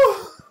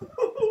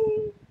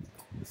 Woo!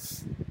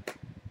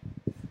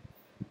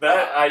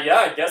 Yeah,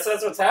 I guess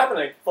that's what's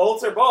happening.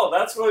 Fultz or Ball.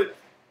 That's what...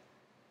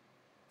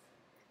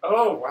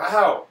 Oh,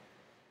 wow.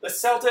 The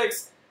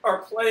Celtics are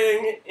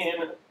playing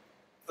in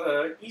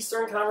the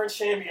Eastern Conference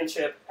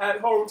Championship at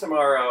home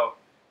tomorrow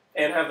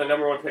and have the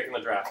number 1 pick in the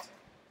draft.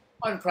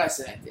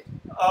 Unprecedented.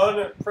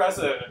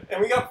 Unprecedented.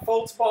 And we got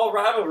Fultz Ball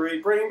rivalry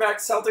bringing back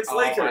Celtics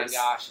Lakers. Oh my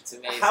gosh, it's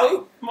amazing.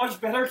 How much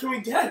better can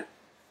we get?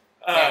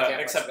 Can't get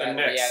Except much the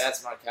better. Knicks. Yeah,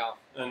 that's Markel.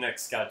 The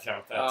Knicks got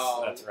jumped.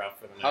 Oh. That's rough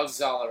for the Knicks.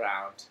 Hugs all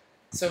around.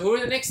 So who are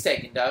the Knicks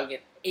taking, Doug?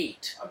 At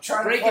 8. I'm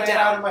trying Break to play it it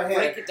down. out of my head.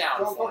 Break it down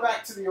Go for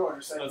back me. to the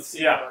order so I can Let's-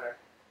 see yeah. it better.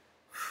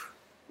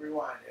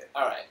 Rewind it.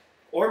 All right.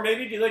 Or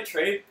maybe do they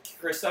trade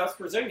Kristaps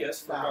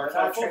Porzingis for No, we're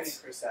Markel not trading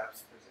Fultz?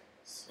 Kristaps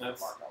Porzingis.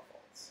 That's- Markel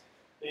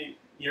Fultz.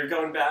 You're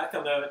going back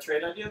on the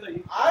trade idea that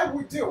you... I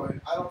would do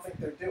it. I don't think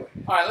they're doing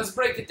it. All right, let's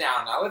break it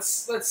down now.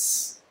 Let's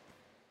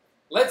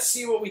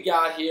see what we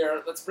got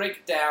here. Let's break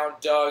it down.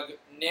 Doug,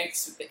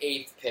 Knicks with the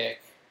 8th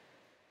pick.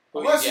 Who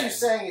are you Unless you're getting?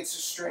 saying it's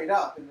just straight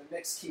up and the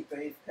Knicks keep the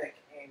 8th pick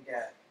and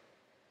get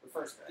the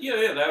first pick.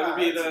 Yeah, that would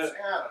be That's the...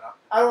 interesting. I don't know.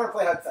 I don't want to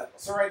play hypothetical.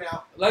 So right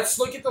now, Let's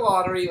look at the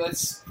lottery.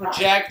 Let's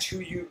project who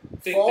you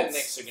think the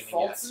Knicks are going to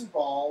Fultz get. and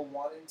Ball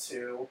 1 and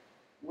 2.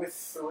 With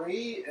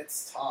 3,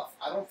 it's tough.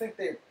 I don't think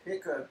they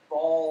pick a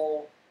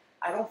ball.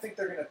 I don't think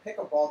they're going to pick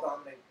a ball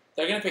dominant.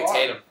 They're going to pick guard.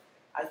 Tatum.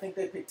 I think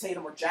they pick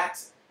Tatum or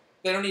Jackson.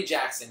 They don't need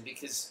Jackson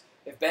because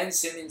if Ben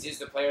Simmons is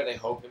the player they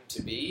hope him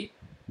to be,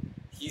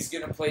 he's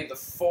going to play the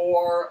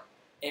 4,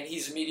 and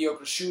he's a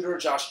mediocre shooter.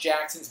 Josh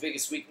Jackson's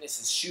biggest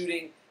weakness is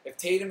shooting. If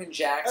Tatum and That's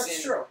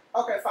Jackson true.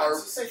 Okay, fine. are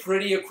So say,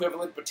 pretty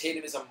equivalent, but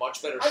Tatum is a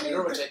much better I mean,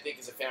 shooter, which the- I think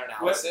is a fair What,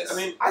 analysis. I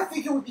mean, I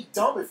think it would be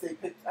dumb if they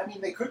picked. I mean,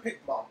 they could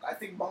pick Monk. I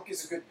think Monk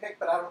is a good pick,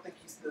 but I don't think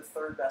he's the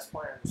 3rd best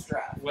player in this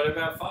draft. what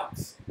about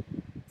Fox?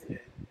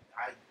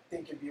 I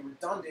think it'd be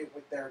redundant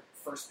with their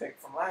first pick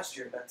from last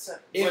year, Ben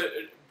Simmons.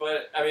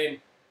 But I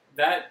mean,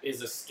 that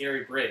is a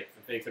scary break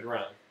that they could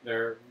run.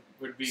 There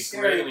would be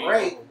Scary greatly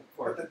break,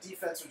 for but the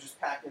defense would just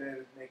pack it in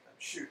and make them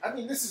shoot. I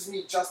mean, this is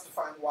me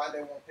justifying why they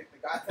won't pick the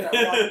guy that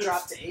I want to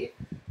drop to 8,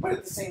 but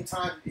at the same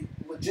time, it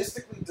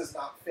logistically does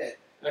not fit.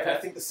 And I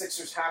Okay. think the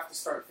Sixers have to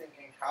start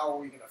thinking, how are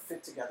we going to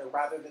fit together,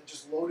 rather than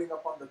just loading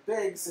up on the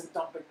bigs and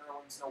dumping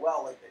Nerlens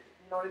Noel like they did.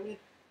 You know what I mean?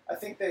 I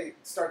think they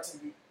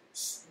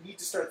need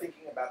to start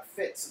thinking about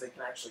fit so they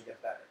can actually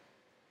get better.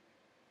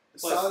 The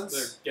Plus, Suns,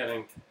 they're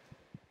getting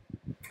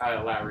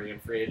Kyle Lowry in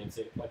free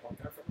agency to play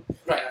point guard for them,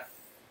 right.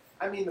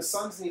 I mean, the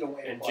Suns need a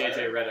wing and player.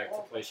 JJ Redick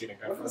Well, to play shooting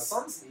what guard do for the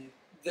them. Suns need?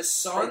 The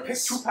They picked 2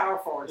 Suns, power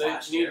forwards They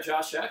last need year.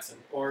 Josh Jackson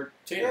or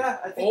Tatum. Yeah,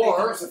 I think they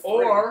could use a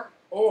 3.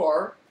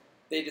 or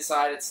they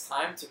decide it's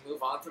time to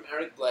move on from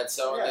Eric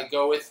Bledsoe, Yeah. and they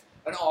go with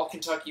an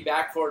all-Kentucky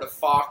backcourt of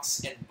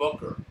Fox and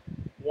Booker.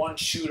 1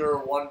 shooter,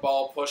 1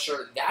 ball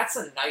pusher. That's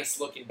a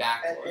nice-looking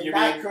backcourt. And You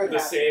that mean could the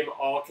happen. same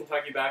all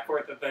Kentucky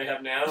backcourt that they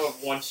have now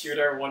of 1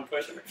 shooter, 1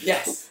 pusher?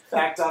 Yes.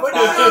 Backed up But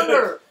by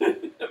younger.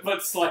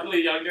 But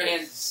slightly younger.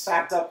 And,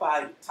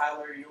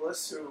 Tyler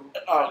Eulis, who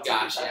oh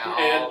gosh, yeah,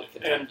 all And-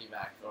 Kentucky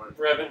backcourt.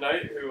 Brevin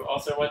Knight, who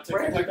also went to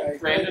Brandon Kentucky.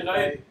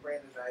 Knight.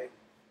 Brandon Knight.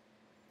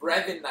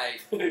 Brevin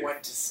Knight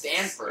went to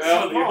Stanford.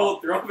 Oh, the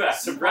old throwback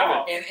to Small.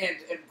 Brevin.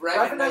 And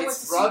Brevin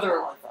Knight's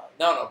brother. I thought.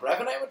 No,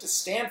 Brevin Knight went to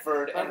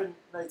Stanford, and Brevin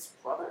Knight's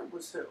brother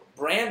was who?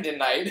 Brandon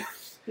Knight,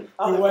 who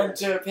Other went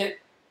to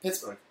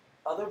Pittsburgh.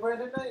 Other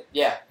Brandon Knight?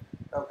 Yeah,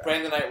 Okay.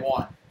 Brandon Knight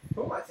won.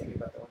 Who am I thinking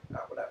about?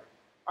 Whatever.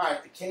 All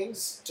right, the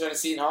Kings. To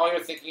Seton Hall, you're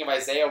thinking of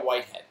Isaiah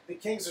Whitehead. The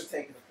Kings are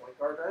taking the point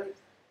guard, right?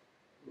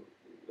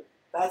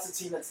 That's a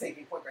team that's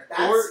taking point guard.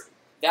 Or-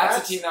 That's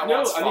That's- a team that no,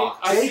 wants I mean, Fox.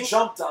 I They think-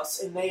 jumped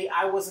us, and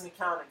I wasn't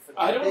accounting for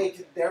that. I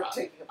don't- They're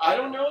taking. A point I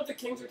don't guard. know if the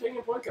Kings are taking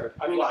a point guard.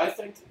 I mean, Why? I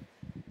think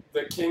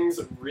the Kings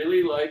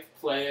really like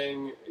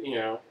playing,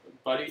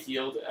 Buddy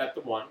Hield at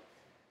the 1.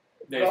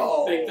 They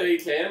No. think they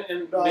can,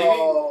 and No, maybe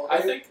I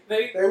they- think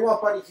they. They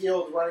want Buddy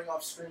Hield running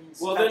off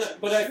screens. Well, then, catching,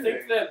 but I shooting.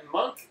 think that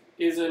Monk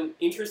is an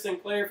interesting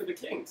player for the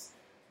Kings.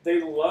 They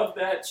love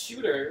that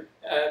shooter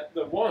at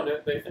the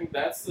 1. They think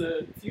that's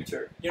the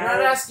future. We're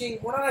not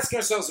asking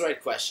ourselves the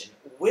right question.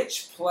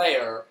 Which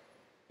player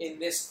in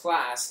this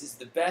class is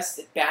the best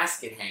at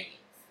basket hanging?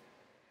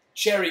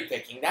 Cherry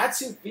picking. That's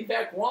who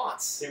Vivek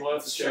wants. He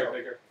wants a That's cherry true.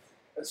 picker,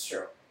 That's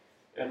true.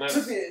 and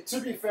To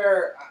be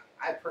fair,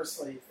 I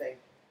personally think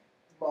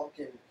Monk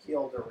and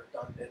Hield are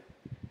redundant,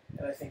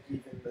 and I think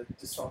even the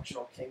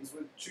dysfunctional Kings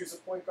would choose a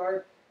point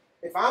guard.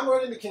 If I'm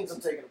running the Kings,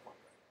 I'm taking a point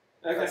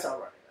guard. okay. That's how I'm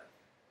running that.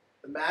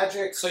 The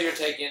Magic. So you're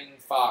taking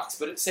Fox,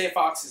 but say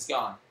Fox is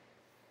gone.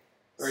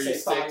 Or you say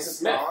staying Fox is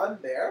Smith. gone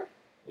there.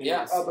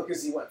 Yeah. Oh,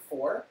 because he went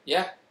 4.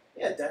 Yeah.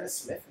 Yeah, Dennis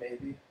Smith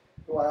maybe,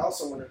 who I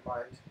also wouldn't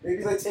mind.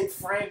 Maybe they take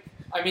Frank.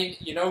 I mean,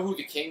 you know who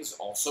the Kings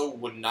also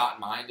would not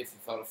mind if he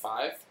fell to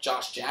 5?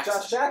 Josh Jackson.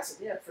 Josh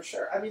Jackson, yeah, for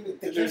sure. I mean, the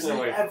There's Kings no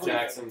need way everything.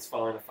 Jackson's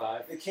falling to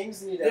 5. The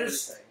Kings need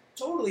There's- everything.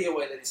 totally a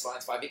way that he's fine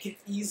 5. It could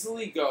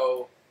easily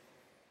go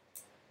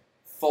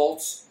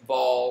Fultz,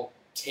 Ball,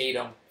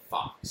 Tatum,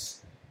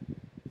 Fox.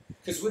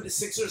 Because with the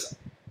Sixers,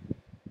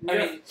 I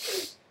mean,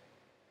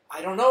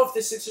 I don't know if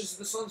the Sixers or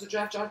the Suns would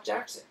draft Josh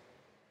Jackson.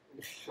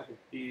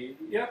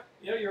 Yeah,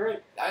 you're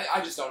right.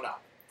 I just don't know.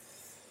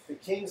 The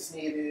Kings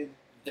needed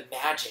The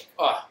Magic.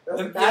 The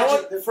You know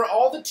Magic- what? For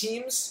all the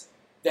teams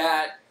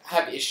that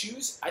have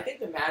issues, I think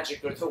the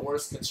Magic are the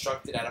worst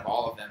constructed out of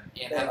all of them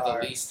and They have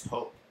are. the least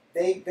hope.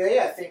 they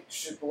I think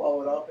should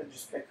blow it up and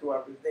just pick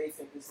whoever they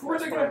think is the Who are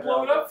best they going to player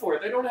blow it available. up for?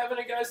 They don't have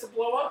any guys to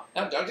blow up.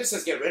 No, Doug just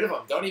says get rid of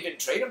them. Don't even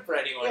trade them for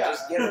anyone. Yeah.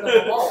 Just get rid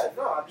of them all. Yeah,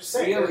 no, I'm just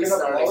saying Really they're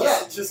gonna starting blow it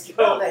out. up. Just No,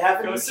 go. they have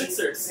a Go new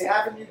Sixers. They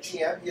have a new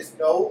GM. He has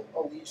no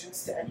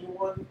allegiance to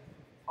anyone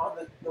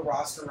on the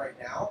roster right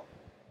now.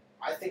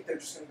 I think they're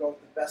just going to go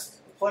with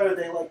the player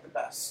they like the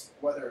best.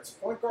 Whether it's a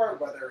point guard,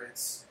 whether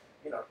it's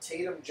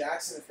Tatum,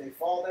 Jackson, if they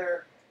fall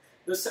there.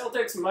 The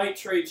Celtics might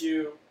trade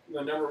you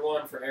the number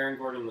 1 for Aaron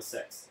Gordon the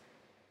 6th.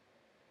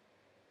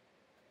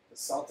 The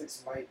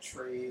Celtics might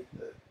trade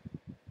the.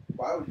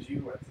 Why would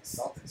you, as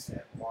a Celtics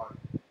fan, want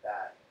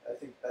that? I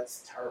think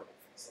that's terrible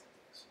for the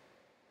Celtics.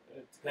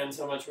 It depends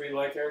how much we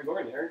like Aaron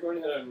Gordon. Aaron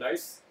Gordon had a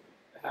nice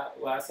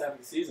last half of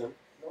the season.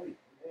 No,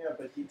 yeah,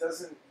 but he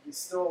doesn't. He's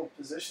still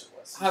positionless.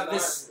 He's Have not-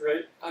 this-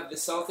 Right? Have the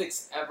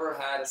Celtics ever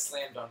had a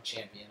slam dunk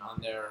champion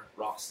on their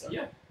roster?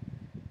 Yeah.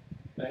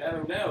 They have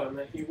him now, and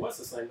then he was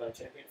a slam dunk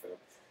champion for them.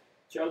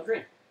 Gerald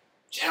Green.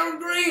 Gerald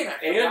Green! I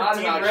And forgot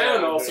Dee about Brown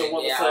Gerald also Green.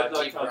 won the yeah, slam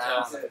dunk Dee Brown,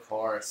 contest. of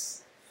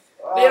course.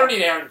 Uh, They don't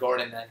need Aaron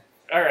Gordon then.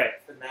 All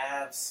right. the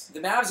Mavs.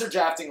 The Mavs are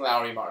drafting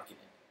Lowry Markkinen.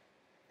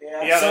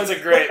 Yeah, that's a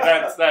great.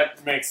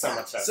 That makes so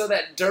much sense. So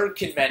that Dirk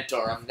can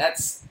mentor him.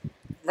 That's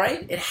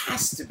right? It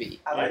has to be.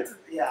 I like to,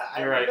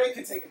 You're right. They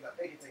could take him.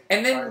 They could take him.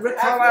 And then Rick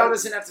Carlisle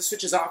doesn't have to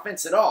switch his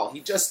offense at all. He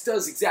just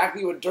does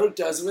exactly what Dirk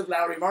does with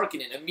Lowry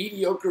Markkinen. A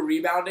mediocre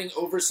rebounding,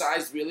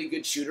 oversized, really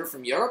good shooter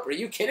from Europe. Are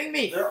you kidding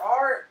me? There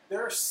are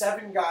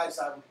 7 guys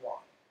I would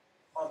want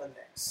on the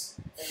Knicks,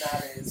 and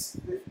that is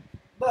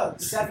no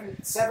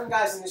 7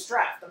 guys in this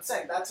draft. I'm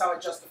saying that's how I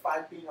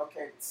justified being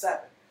okay with 7.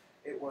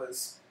 It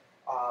was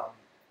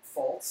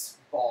Fultz,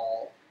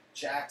 Ball,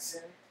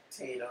 Jackson,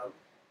 Tatum,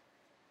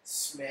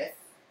 Smith,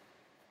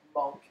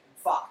 Monk, and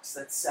Fox.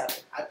 That's 7.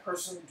 I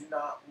personally do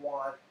not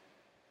want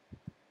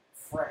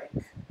Frank,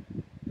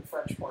 the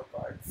French point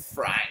guard.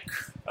 Frank.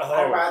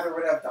 I Oh, rather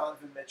would have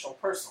Donovan Mitchell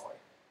personally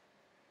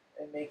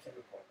and make him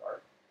a point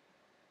guard.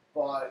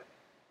 But,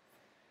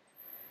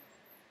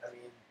 I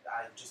mean,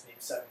 I just named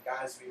 7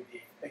 guys. I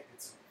think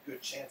it's a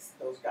good chance that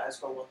those guys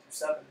go 1 through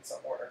 7 in some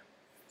order.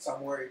 So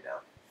I'm worried now.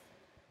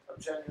 I'm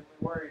genuinely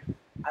worried.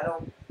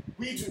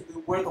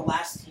 We're the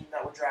last team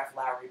that would draft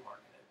Lowry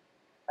Markkinen.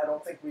 I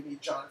don't think we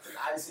need Jonathan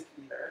Isaac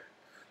either.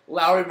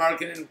 Lowry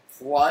Markkinen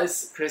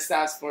plus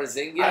Kristaps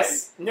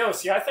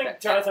Porzingis. I think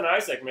Jonathan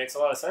Isaac makes a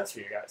lot of sense for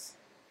you guys.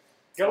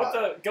 Go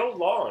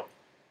long.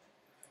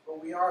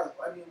 But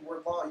we're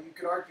long. You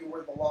could argue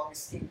we're the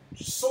longest team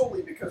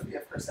solely because we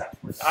have Kristaps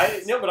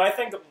Porzingis. But I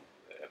think that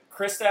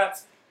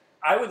Kristaps.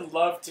 I would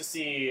love to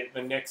see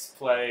the Knicks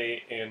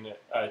play in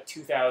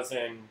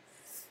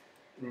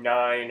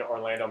 2009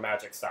 Orlando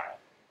Magic style,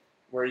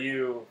 where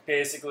you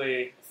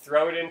basically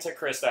throw it into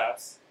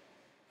Kristaps,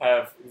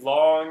 have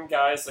long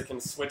guys that can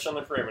switch on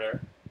the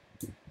perimeter,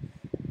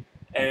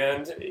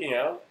 and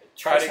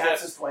try to Kristaps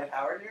get is Dwight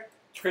Howard here.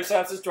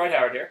 Kristaps is Dwight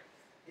Howard here.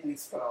 He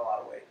needs to put on a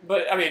lot of weight.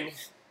 But I mean,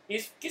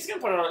 he's gonna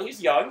put it on.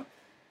 He's young.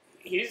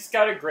 He's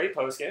got a great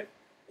post game,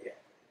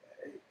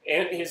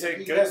 and he's a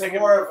He good has pick.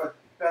 more of a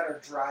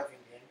better driving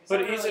game.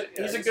 But he's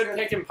a good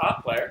pick and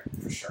pop player.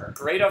 for sure.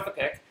 Great off the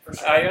pick. For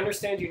sure. I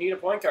understand you need a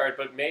point guard,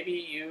 but maybe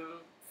you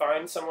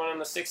find someone on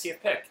the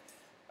 60th pick,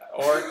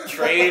 or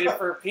trade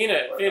for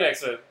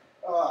Phoenix.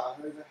 I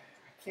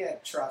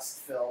can't trust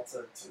Phil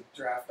to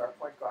draft our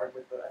point guard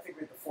with I think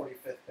we had the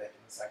 45th pick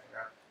in the second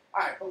round.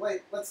 All right, but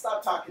let's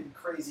stop talking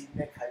crazy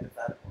Nick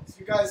hypotheticals.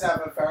 You guys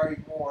have a very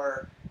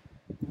more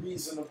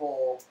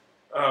reasonable.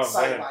 Oh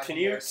Sideline man, can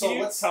here. you So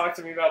let's- talk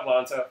to me about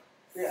Lonzo?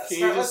 Yeah, Can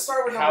you let's just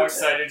start with how number 2.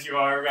 excited you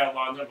are about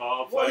Lonzo Ball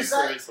Well, playing is for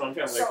that- his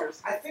hometown So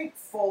Lakers? I think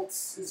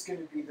Fultz is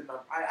going to be the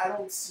number. I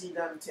don't see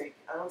them take.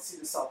 I don't see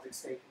the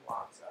Celtics taking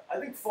Lonzo. I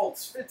think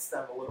Fultz fits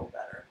them a little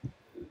better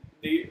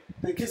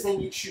because they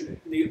need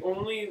shooting.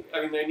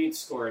 They need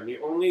scoring. The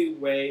only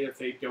way if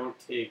they don't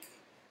take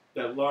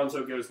that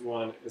Lonzo goes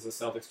 1 is the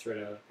Celtics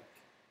trade out.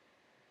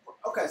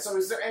 Okay, so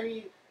is there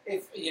any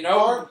if You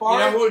know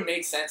Bar- who would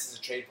make sense as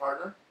a trade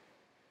partner?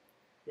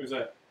 Who's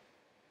that?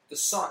 The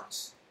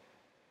Suns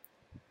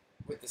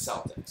with the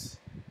Celtics.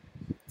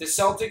 The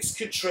Celtics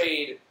could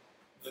trade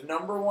the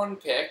number 1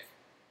 pick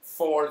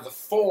for the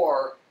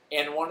 4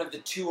 and one of the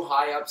 2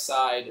 high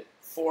upside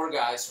 4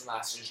 guys from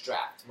last year's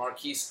draft,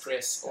 Marquise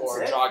Chris or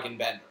That's it? Joggin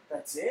Bender.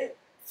 That's it.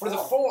 For the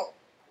Oh. 4,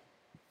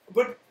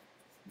 but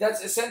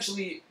that's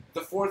essentially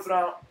the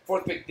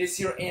 4th pick this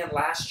year and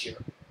last year.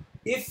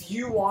 If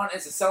you want,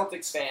 as a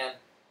Celtics fan,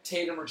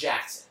 Tatum or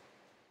Jackson,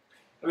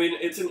 I mean,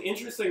 it's an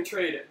interesting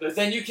trade.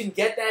 then you can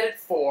get that at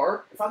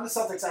 4. If I'm the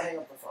Celtics, I hang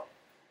up the phone.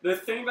 The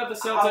thing about the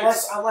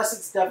Celtics, Unless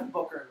it's Devin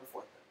Booker in the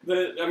fourth.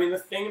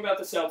 the thing about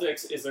the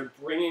Celtics is they're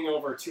bringing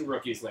over 2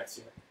 rookies next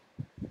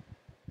year.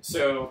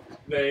 So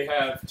they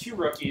have 2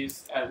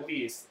 rookies at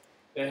least.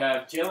 They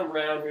have Jaylen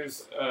Brown,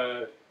 who's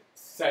a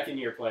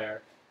second-year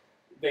player.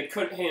 They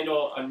couldn't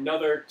handle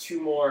another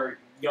 2 more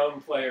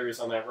young players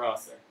on that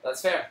roster.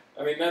 That's fair.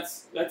 I mean,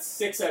 that's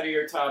 6 out of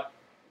your top,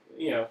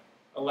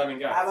 11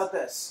 guys. How about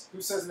this?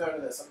 Who says no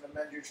to this? I'm going to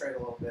mend your trade a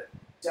little bit.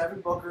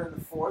 Devin Booker in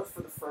the fourth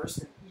for the first,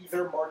 and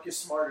either Marcus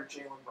Smart or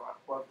Jaylen Brown,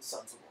 whoever the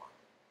Suns would want.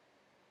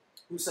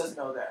 Who says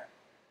no there?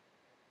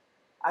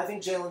 I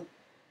think Jaylen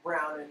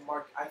Brown and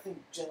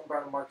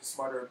Marcus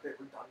Smart are a bit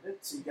redundant,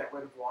 so you get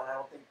rid of one. I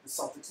don't think the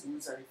Celtics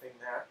lose anything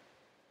there.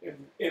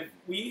 If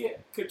we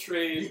could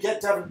trade... You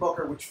get Devin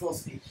Booker, which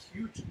fills a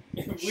huge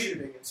need in If we-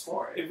 shooting and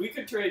scoring. If we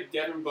could trade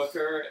Devin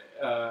Booker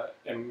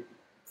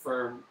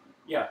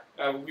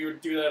we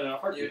would do that in a You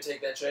heartbeat. would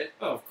take that trade?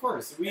 Oh, of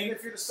course. And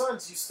if you're the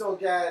Suns, you still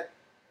get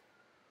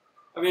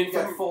From,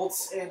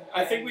 Fultz and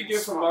I think we do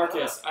for Smart.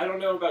 Marcus. I don't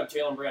know about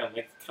Jaylen Brown.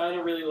 I kind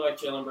of really like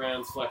Jaylen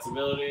Brown's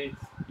flexibility.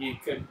 He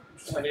could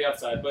have the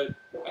upside, but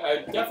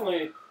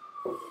definitely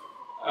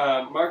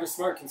Marcus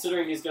Smart.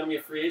 Considering he's going to be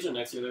a free agent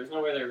next year, there's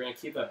no way they're going to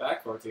keep that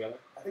backcourt together.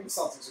 I think the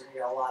Celtics are going to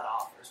get a lot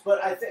of offers.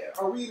 But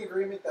are we in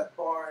agreement that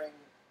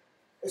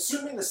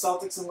assuming the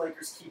Celtics and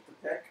Lakers keep the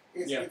pick,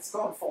 it's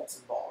going Fultz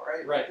and Ball,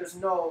 right? Right. Like, there's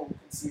no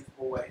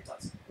conceivable way it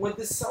doesn't. Would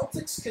the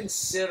Celtics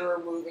consider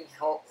moving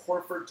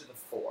Horford to the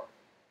 4?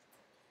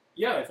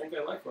 Yeah, I think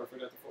I like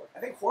Horford at the 4. I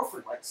think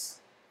Horford likes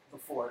the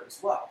 4 as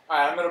well. All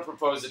right, I'm going to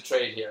propose a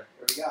trade here.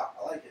 There we go.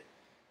 I like it.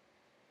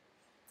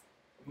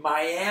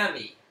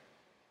 Miami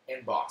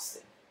and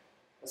Boston.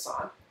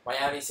 Hassan?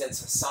 Miami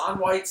sends Hassan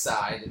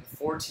Whiteside in the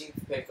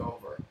 14th pick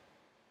over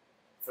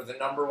for the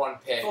number 1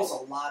 pick, Fills a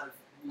lot of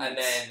needs and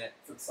then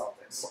for the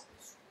Celtics.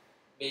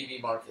 maybe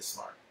Marcus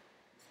Smart.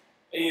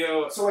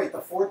 And, So wait, the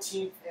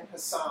 14th and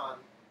Hassan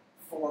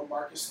for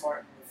Marcus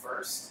Smart in the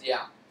first?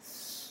 Yeah.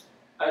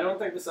 I don't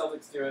think the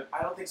Celtics do it.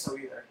 I don't think so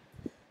either.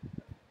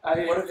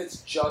 What if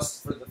it's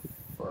just for the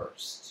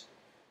first?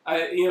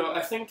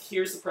 I think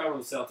here's the problem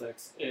with the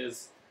Celtics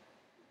is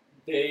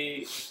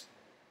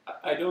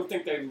I don't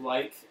think they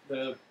like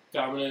the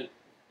dominant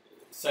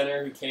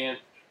center who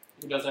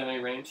doesn't have any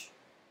range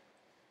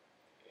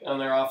on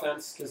their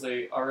offense because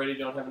they already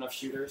don't have enough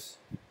shooters,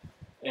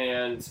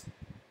 and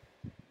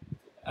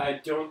I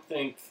don't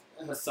think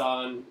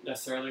Hassan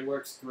necessarily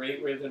works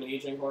great with an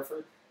aging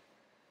Horford.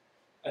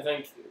 I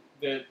think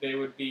that they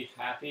would be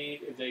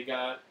happy if they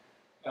got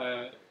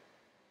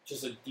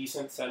just a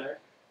decent center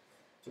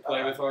to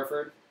play with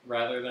Horford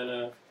rather than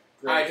a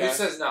great All right, guy. who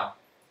says no?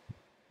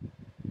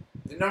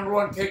 The number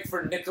 1 pick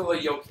for Nikola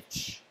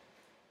Jokic.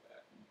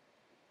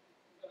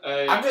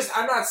 I'm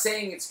not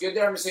saying it's good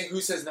there. I'm just saying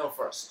who says no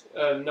first.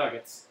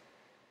 Nuggets.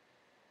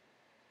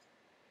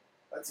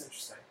 That's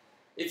interesting.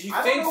 If you I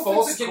don't think know if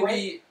Fultz it's a can great-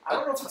 be, I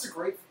don't know if it's a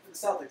great fit for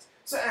the Celtics.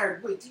 So,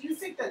 Aaron, wait, do you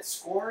think that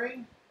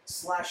scoring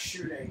 /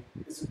 shooting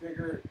is a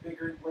bigger,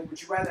 like,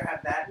 would you rather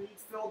have that need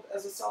filled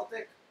as a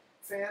Celtic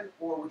fan,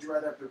 or would you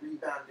rather have the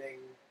rebounding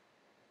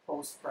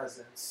post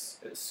presence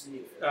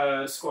need?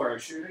 Scoring.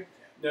 Shooting?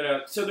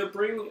 No. So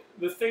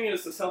the thing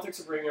is, the Celtics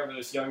are bringing over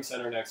this young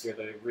center next year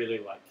that they really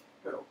like.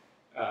 Who?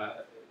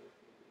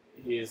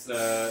 He's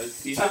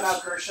Talking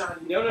about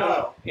Gershon?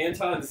 No.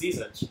 Anton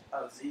Zizic.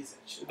 Oh,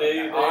 Zizic.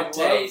 They Okay. love-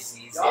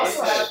 Zizic. You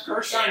also have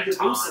Gershon Anton.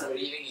 Debussy, What do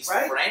you think he's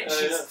right? French? Yeah.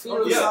 He's Don't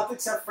clearly the Yeah.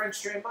 Celtics have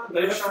French Draymond?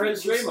 They have Gershon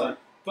French Debussy? Draymond.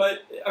 But,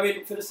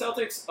 for the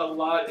Celtics, a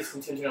lot is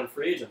contingent on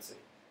free agency,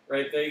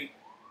 right? They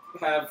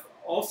have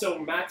also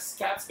max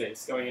cap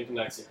space going into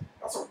next year.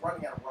 Also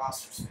running out of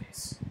roster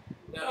space.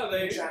 No, In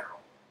they... general.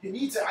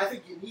 I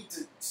think you need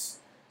to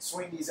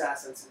swing these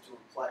assets into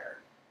a player.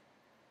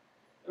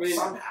 I mean,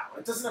 Somehow.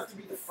 It doesn't have to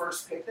be the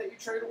first pick that you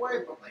trade away,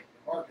 but like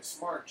Marcus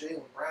Smart,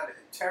 Jaylen Brown, and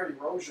Terry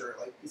Rozier,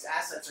 like these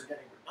assets are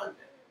getting redundant.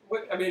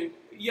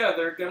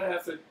 they're going to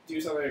have to do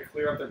something to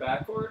clear up their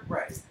backcourt.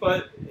 Right.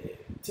 But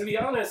to be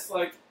honest,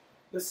 like,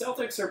 the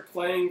Celtics are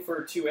playing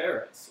for 2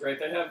 eras, right?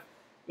 They have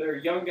their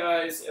young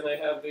guys, and they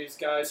have these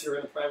guys who are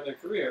in the prime of their I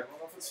career. don't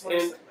know if it's the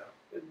smartest And- thing,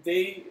 though.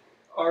 They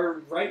are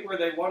right where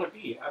they want to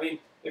be. I mean,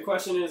 the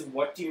question is,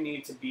 what do you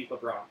need to beat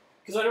LeBron?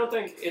 Because I don't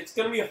think it's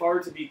going to be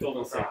hard to beat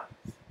Golden State. LeBron.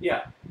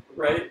 Yeah,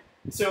 right?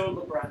 So,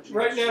 LeBron James.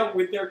 right now,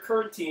 with their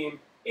current team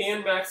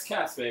and max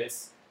cap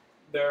space,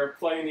 they're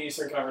playing the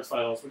Eastern Conference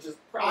Finals, which is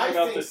probably I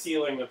about think- the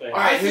ceiling that they have. All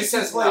right, I who think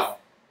says you play- no?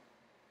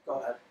 Go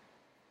ahead.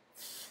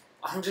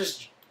 I'm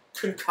just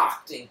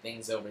concocting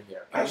things over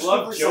here. I Actually,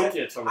 love percent-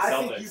 Jokic on the I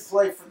Celtics. think you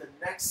play for the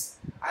next.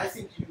 I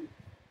think you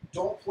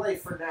don't play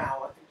for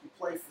now. I think you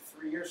play for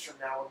 3 years from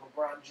now when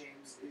LeBron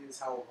James is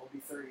how old? He'll be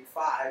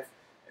 35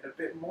 and a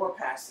bit more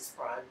past his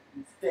prime.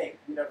 You think?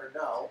 You never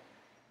know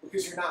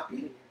because you're not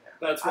beating him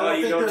now. That's I why don't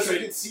you think don't there's a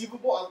trade.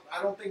 conceivable.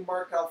 I don't think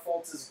Markelle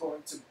Fultz is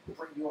going to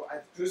bring you.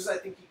 As good as I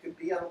think he could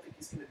be, I don't think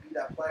he's going to be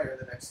that player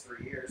in the next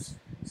 3 years.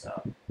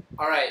 So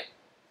All right,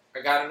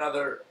 I got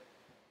another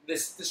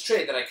this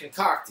trade that I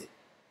concocted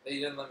that you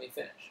didn't let me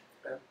finish.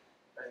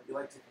 you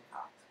like to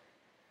concoct.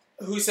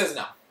 Who says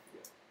no?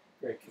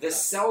 Great. The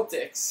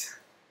Celtics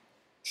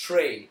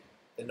trade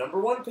the number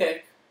 1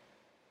 pick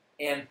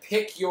and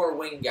pick your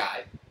wing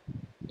guy,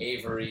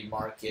 Avery,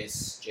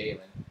 Marcus, Jalen,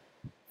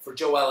 for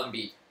Joel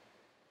Embiid.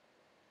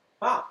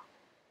 Wow.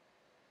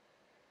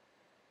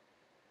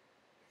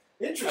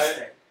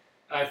 Interesting.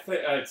 I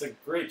think it's a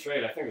great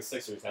trade. I think the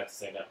Sixers have to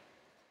say no.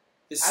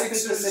 The I think the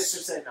Sixers,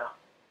 Sixers say no.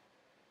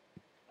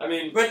 I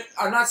mean, but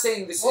I'm not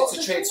saying this Well, it's a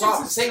the trade thing swap.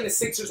 is- I'm saying the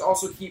Sixers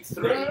also keep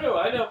 3. no,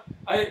 I know.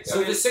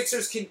 So the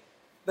Sixers can.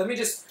 Let me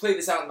just play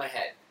this out in my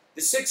head.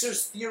 The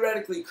Sixers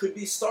theoretically could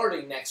be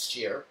starting next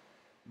year.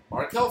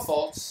 Markelle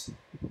Fultz,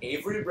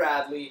 Avery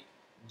Bradley,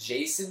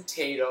 Jason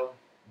Tatum,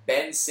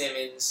 Ben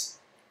Simmons,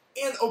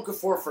 and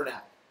Okafor for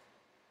now.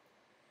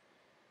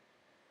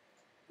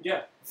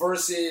 Yeah,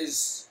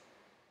 Versus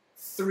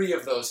 3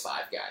 of those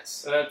 5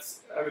 guys.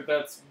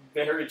 that's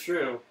very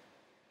true.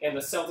 And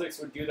the Celtics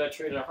would do that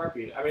trade in a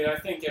heartbeat. I mean, I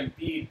think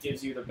Embiid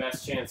gives you the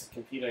best chance of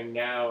competing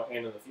now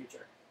and in the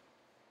future.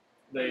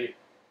 The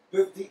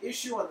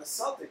issue on the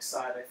Celtics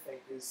side, I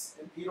think, is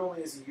Embiid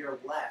only has a year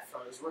left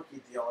on his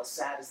rookie deal. As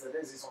sad as that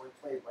is, he's only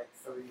played like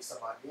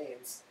 30-some-odd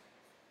games.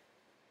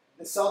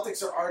 The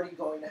Celtics are already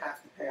going to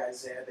have to pay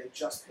Isaiah. They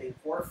just paid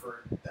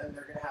Horford, and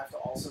they're going to have to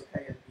also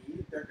pay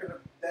Embiid. They're going to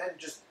then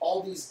just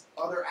all these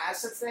other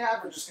assets they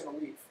have are just going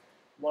to leave.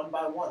 One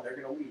by one, they're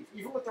going to leave.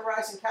 Even with the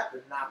rising cap,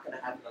 they're not going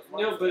to have enough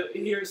money. No, but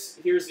here's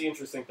the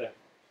interesting thing.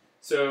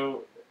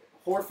 So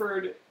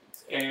Horford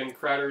and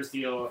Crowder's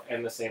deal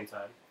end the same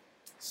time.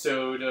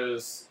 So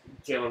does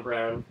Jaylen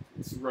Brown's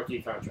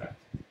rookie contract.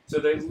 So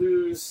they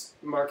lose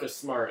Marcus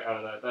Smart out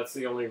of that. That's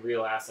the only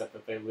real asset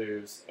that they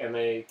lose, and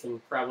they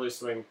can probably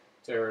swing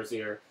Terry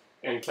Rozier.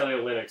 And Kelly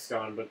Olynyk's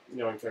gone, but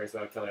no one cares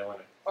about Kelly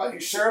Olynyk. Are you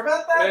sure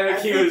about that? Yeah,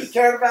 I he think was- you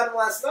cared about him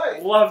last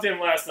night. Loved him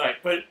last night,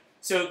 but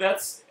so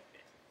that's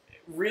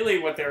really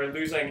what they're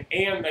losing,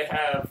 and they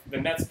have the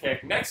Nets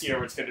pick next year,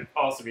 which could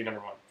also be number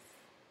 1.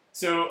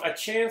 So a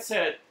chance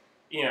at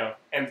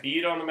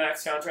Embiid on the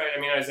max contract.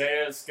 I mean,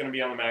 Isaiah is going to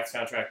be on the max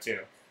contract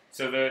too,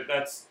 so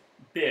that's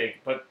big.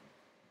 But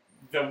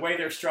the way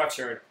they're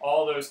structured,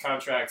 all those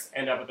contracts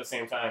end up at the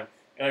same time,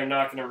 and they're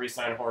not going to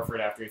re-sign Horford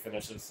after he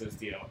finishes his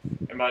deal.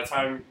 And by the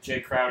time Jay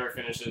Crowder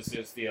finishes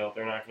his deal,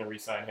 they're not going to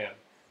re-sign him.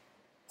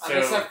 I'm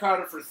going to have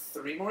Crowder for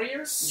 3 more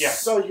years? Yeah.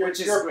 So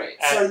Which is great.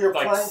 So At, you're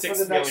like, playing for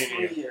 $6 the next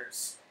million a 3 year.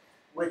 years,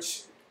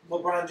 which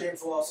LeBron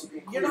James will also be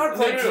You're included. not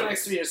playing for No. the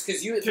next 3 years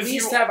because you at 'Cause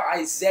least you- have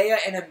Isaiah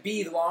and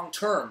Embiid long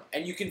term,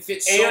 and you can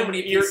fit so And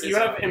many pieces. you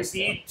have into this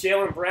Embiid,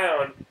 Jaylen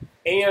Brown,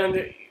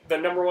 and the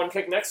number 1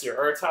 pick next year,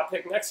 or a top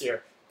pick next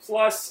year.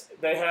 Plus,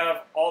 they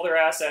have all their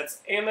assets,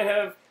 and they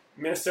have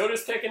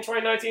Minnesota's pick in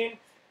 2019,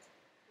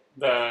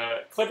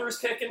 the Clippers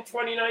pick in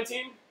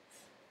 2019.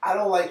 I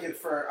don't like it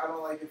for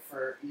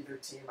either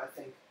team. I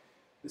think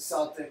the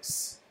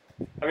Celtics,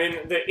 I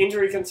mean, the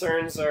injury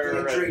concerns are the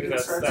injury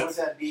that's- concerns that's-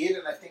 with Embiid,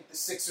 and I think the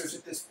Sixers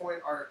at this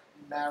point are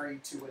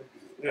married to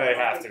Embiid. They I don't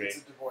have think to be. It's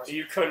a divorce.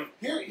 you couldn't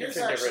Here's get rid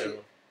of actually,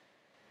 them.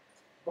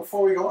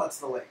 before we go on to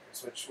the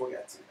Lakers, which we'll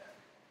get to then,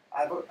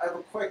 I have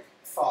a quick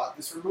thought.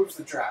 This removes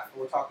the draft,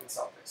 but we're talking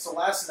Celtics. So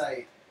last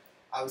night,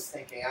 I was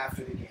thinking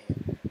after the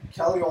game,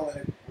 Kelly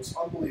Olynyk was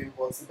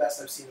unbelievable. It's the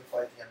best I've seen him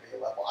play at the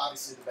NBA level.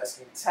 Obviously, the best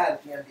game he's had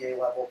at the NBA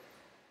level.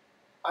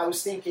 I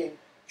was thinking,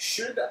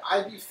 should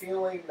I be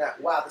feeling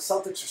that, wow, the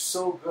Celtics are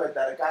so good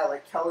that a guy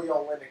like Kelly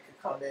Olynyk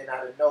could come in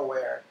out of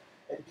nowhere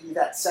and be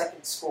that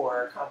second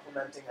scorer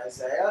complimenting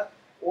Isaiah?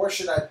 Or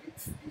should I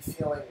be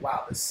feeling,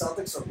 wow, the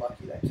Celtics are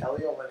lucky that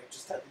Kelly Olynyk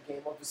just had the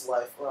game of his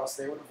life, or else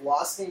they would have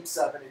lost Game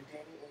 7 and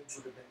Danny Ainge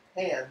would have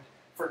been panned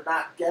for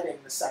not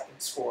getting the second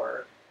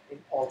scorer in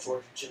Paul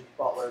George and Jimmy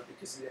Butler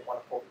because he didn't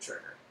want to pull the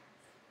trigger.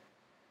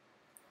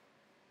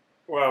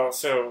 Well,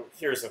 so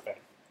here's the thing.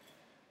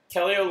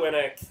 Kelly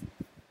Olynyk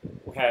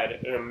had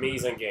an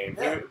amazing game.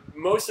 Yeah.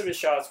 Most of his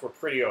shots were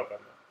pretty open.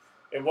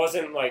 It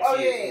wasn't like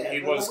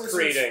he was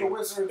creating.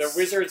 The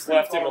Wizards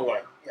left him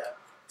alone. Yeah.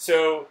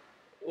 So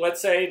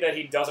let's say that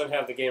he doesn't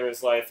have the game of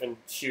his life and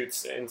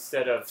shoots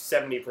instead of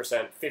 70%,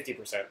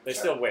 50%. They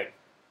still win.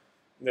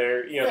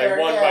 They're they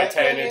won by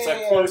 10. It's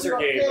a closer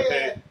game, but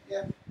they.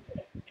 Yeah.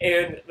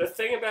 And the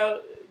thing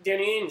about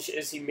Danny Ainge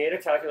is he made a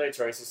calculated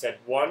choice. He said,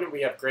 1,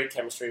 we have great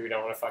chemistry. We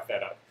don't want to fuck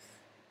that up.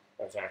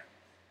 I'm sorry.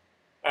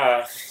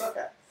 It's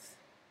okay.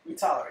 We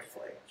tolerate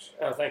language.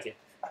 Oh, thank you.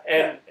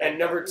 And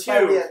number 2.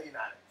 By we have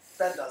United.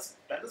 Ben doesn't.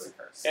 Ben doesn't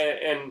curse.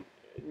 And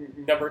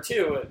number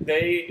 2,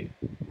 they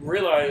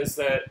realize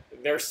that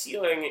their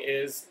ceiling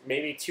is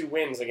maybe 2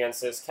 wins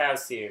against this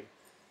Cavs team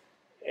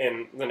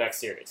in the next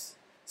series.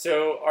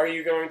 So are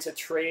you going to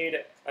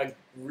trade a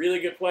really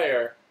good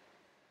player,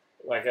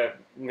 like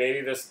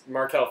maybe this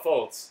Markelle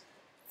Fultz,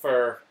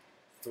 for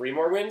 3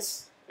 more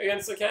wins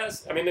against the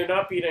Cavs? I mean, they're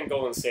not beating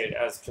Golden State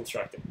as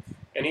constructed.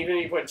 And even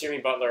if you put Jimmy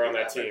Butler on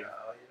that team, You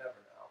never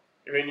know.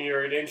 I mean,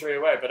 you're an injury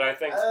away. But I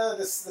think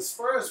The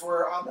Spurs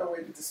were on their way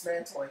to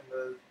dismantling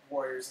the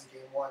Warriors in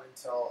Game 1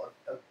 until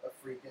a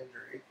freak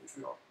injury, which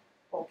we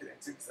won't get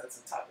into because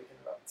that's a topic in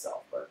and of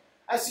itself. But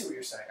I see what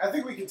you're saying. I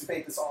think we can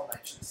debate this all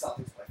night. Should the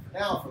Celtics play for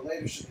now, for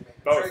later? Should they make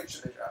a Both. trade?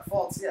 Should they draft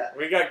Fultz? Yeah.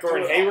 We got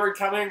Gordon Do it all. Hayward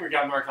coming. We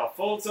got Markelle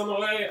Fultz on the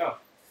way. Oh, All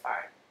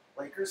right.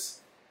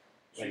 Lakers?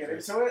 Should we get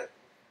Lakers. into it?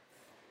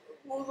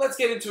 Well, let's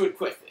get into it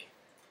quickly.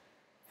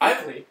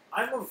 quickly.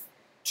 I'm of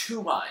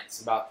two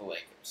minds about the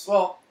Lakers.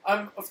 Well,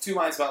 I'm of two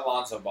minds about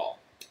Lonzo Ball.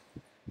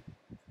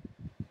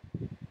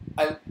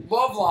 I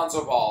love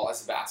Lonzo Ball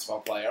as a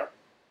basketball player.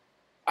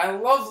 I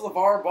love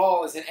LeVar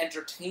Ball as an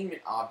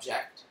entertainment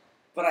object.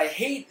 But I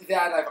hate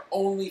that I've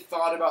only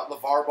thought about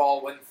LeVar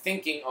Ball when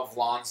thinking of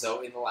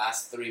Lonzo in the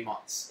last 3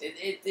 months.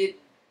 It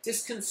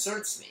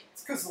disconcerts me.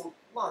 It's because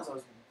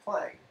Lonzo's been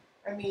playing.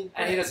 I mean,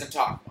 And he doesn't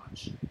talk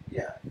much.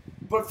 Yeah.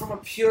 But from a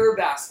pure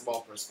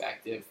basketball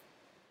perspective,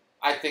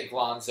 I think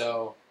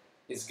Lonzo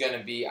is going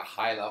to be a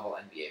high-level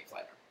NBA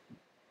player.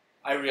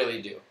 I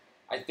really do.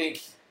 I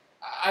think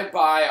I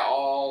buy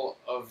all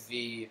of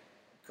the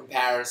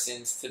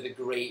comparisons to the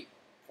great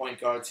point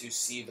guards who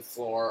see the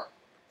floor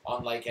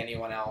unlike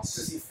anyone else.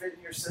 Does he fit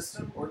in your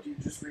system, or do you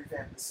just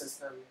revamp the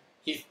system?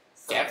 He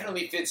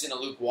definitely fits in a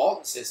Luke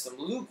Walton system.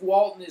 Luke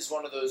Walton is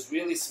one of those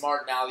really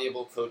smart,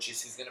 malleable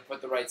coaches who's going to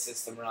put the right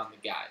system around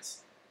the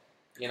guys.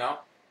 You know?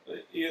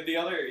 The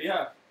other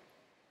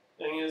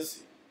thing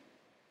is,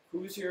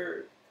 who's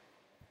your?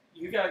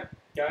 You got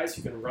guys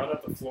who can run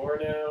up the floor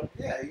now.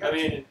 Yeah, you got I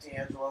mean-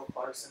 D'Angelo,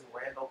 Clarkson,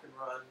 Randall can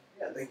run.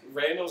 Yeah, they can.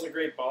 Randall's a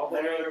great ball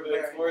player Larry- over the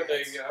Larry floor.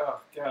 Nance. Oh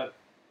god,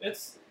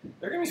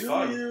 they're gonna be Do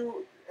fun.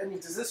 you? I mean,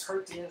 does this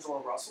hurt D'Angelo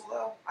Russell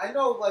though? I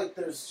know, like,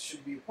 there's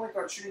should be a point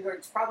guard, shooting guard.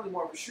 It's probably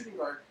more of a shooting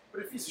guard,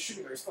 but if he's a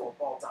shooting guard, he's still a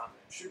ball dominant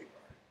shooting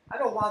guard.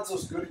 I know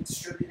Lonzo's good at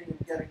distributing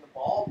and getting the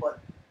ball, but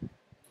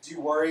do you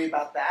worry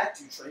about that?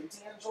 Do you trade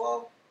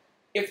D'Angelo?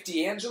 If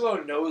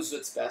D'Angelo knows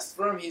what's best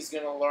for him, he's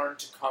going to learn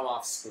to come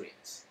off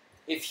screens.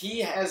 If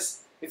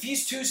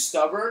he's too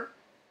stubborn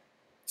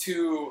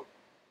to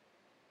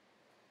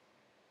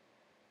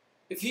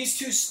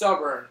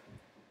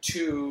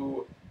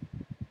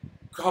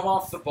come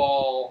off the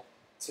ball,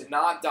 to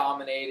not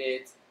dominate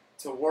it,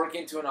 to work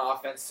into an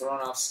offense, to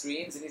run off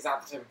screens, and he's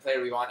not the type of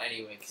player we want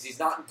anyway, because he's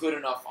not good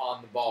enough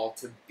on the ball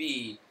to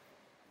be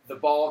the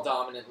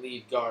ball-dominant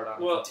lead guard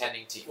on a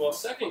contending team. Well,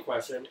 second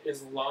question,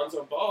 is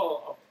Lonzo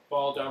Ball a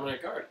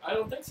ball-dominant guard? I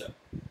don't think so.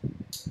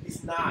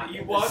 He's not.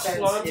 You in the watch sense,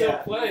 Lonzo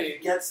play. He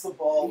gets the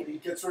ball. He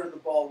gets rid of the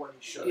ball when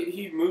he should.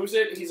 He moves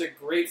it. He's a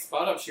great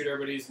spot-up shooter,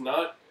 but he's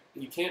not.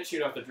 He can't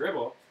shoot off the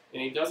dribble,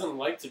 and he doesn't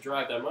like to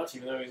drive that much,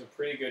 even though he's a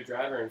pretty good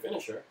driver and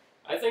finisher.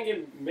 I think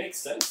it makes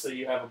sense that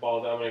you have a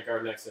ball-dominant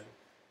guard next to him.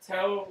 It's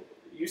how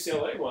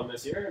UCLA won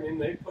this year. I mean,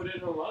 they put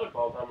in a lot of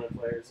ball-dominant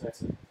players next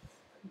to him.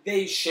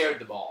 They shared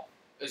the ball,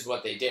 is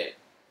what they did.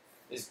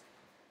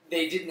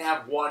 They didn't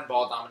have one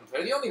ball-dominant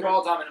player. The only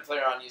ball-dominant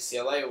player on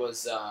UCLA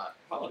was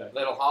Holiday.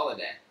 Little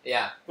Holiday.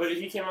 Yeah. But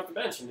he came off the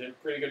bench and did a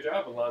pretty good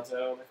job with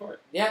Lonzo on the court.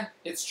 Yeah,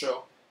 it's true.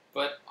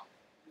 But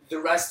the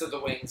rest of the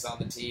wings on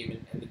the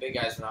team and the big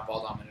guys were not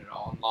ball-dominant at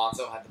all, and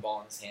Lonzo had the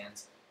ball in his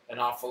hands an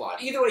awful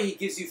lot. Either way, he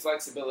gives you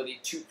flexibility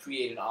to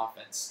create an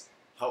offense,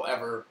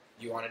 however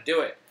you want to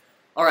do it.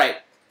 All right,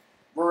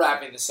 we're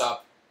wrapping this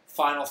up.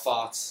 Final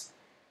thoughts.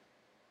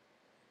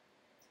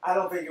 I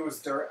don't think it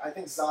was dirt. I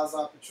think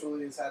Zaza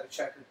Pachulia had a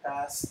checkered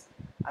past.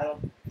 I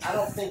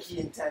don't think he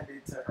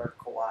intended to hurt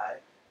Kawhi.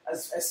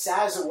 As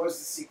sad as it was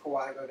to see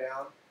Kawhi go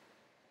down,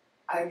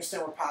 I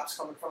understand where Pop's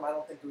coming from. I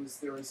don't think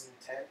there was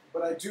intent,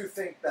 but I do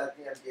think that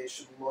the NBA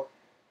should look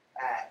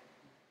at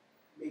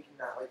making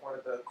that like one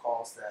of the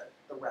calls that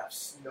the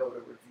refs know to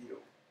review,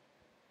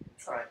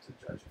 trying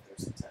to judge if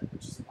there's intent,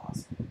 which is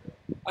impossible to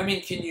do. I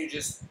mean, can you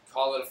just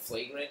call it a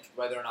flagrant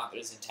whether or not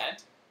there's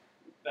intent?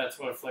 That's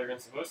what a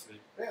flagrant's supposed to be.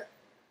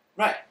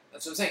 Right,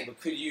 that's what I'm saying.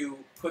 But could you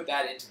put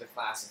that into the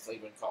class of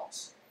flagrant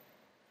calls?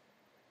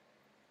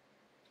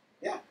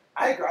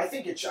 I agree. I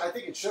think it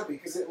should be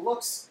because it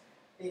looks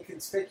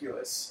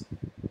inconspicuous.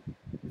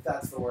 If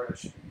that's the word I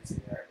should be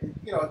using there.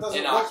 It doesn't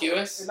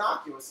Innocuous? look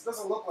innocuous. It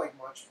doesn't look like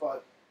much,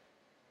 but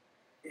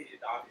it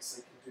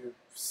obviously can do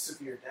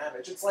severe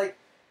damage. It's like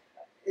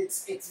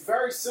it's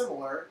very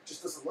similar.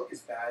 Just doesn't look as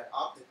bad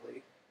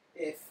optically.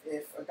 If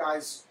a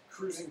guy's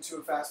cruising to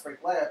a fast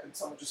break layup and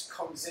someone just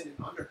comes in and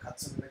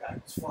undercuts him and the guy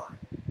goes flying.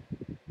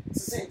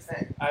 It's the same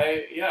thing.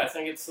 I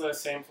think it's the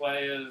same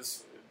play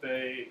as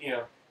the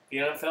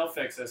NFL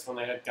fixed this when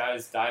they had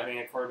guys diving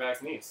at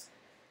quarterbacks' knees.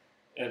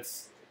 It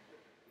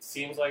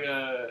seems like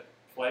a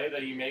play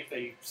that you make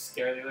that you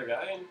scare the other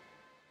guy, and you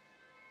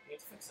need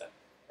to fix that.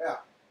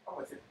 I'm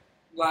with you.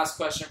 Last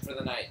question for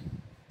the night.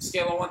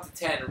 Scale of 1 to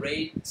 10,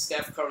 rate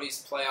Steph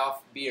Curry's playoff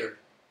beard.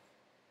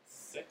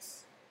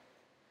 6.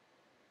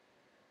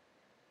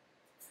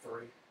 3.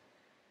 Going-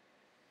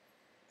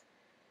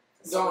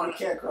 Someone who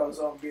can't grow his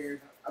own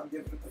beard. I'm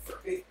giving it the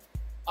 3.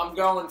 I'm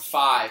going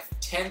 5.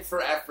 10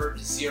 for effort,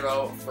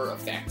 0 for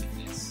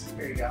effectiveness.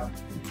 Here you go.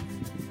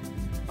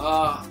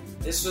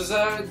 This was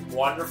a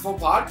wonderful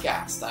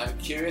podcast. I'm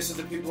curious if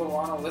the people who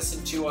want to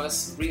listen to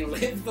us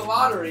relive the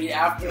lottery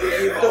after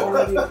they've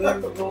already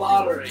lived the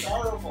lottery.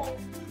 Terrible.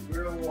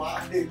 We're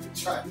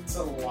trying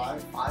to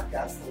live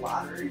podcast the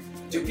lottery.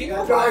 Do people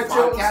had no live idea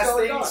what was podcast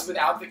going things on.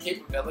 without the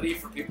capability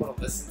for people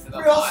to listen to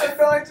them We also live? had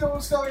no idea what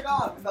was going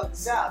on without the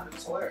sound. It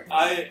was hilarious.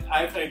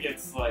 I think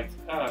it's like,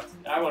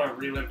 I want to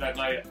relive that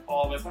night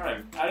all the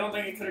time. I don't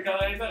think it could have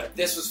gone any better.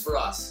 This was for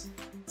us.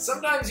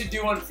 Sometimes you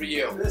do one for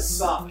you. This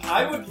sucked.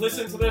 I would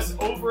listen to this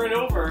over and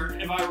over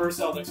if I were a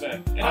Celtics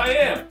fan. And I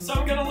am. So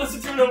I'm going to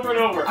listen to it over and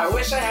over. I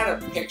wish I had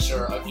a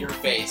picture of your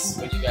face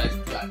when you guys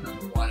got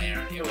number one,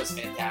 Aaron. It was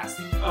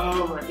fantastic.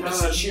 Oh my It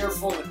was god.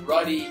 cheerful and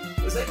ruddy.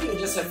 It was like you had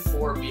just had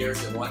 4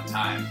 beers at one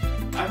time.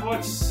 I've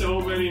watched so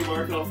many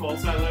Markel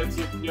Fultz highlights,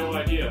 you have no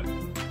idea.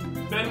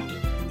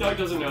 Doug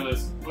doesn't know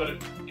this,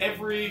 but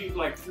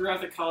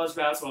throughout the college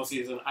basketball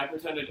season, I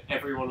pretended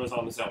everyone was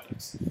on the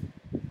Celtics.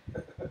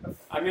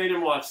 I made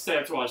him stay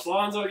up to watch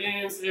Lonzo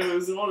games. It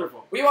was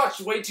wonderful. We watched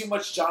way too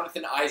much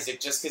Jonathan Isaac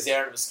just because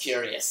Aaron was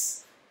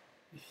curious.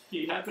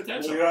 He had You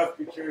potential. don't have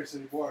to be curious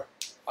anymore.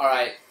 All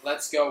right,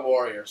 let's go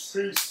Warriors.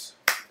 Peace.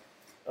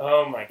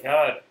 Oh my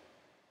god.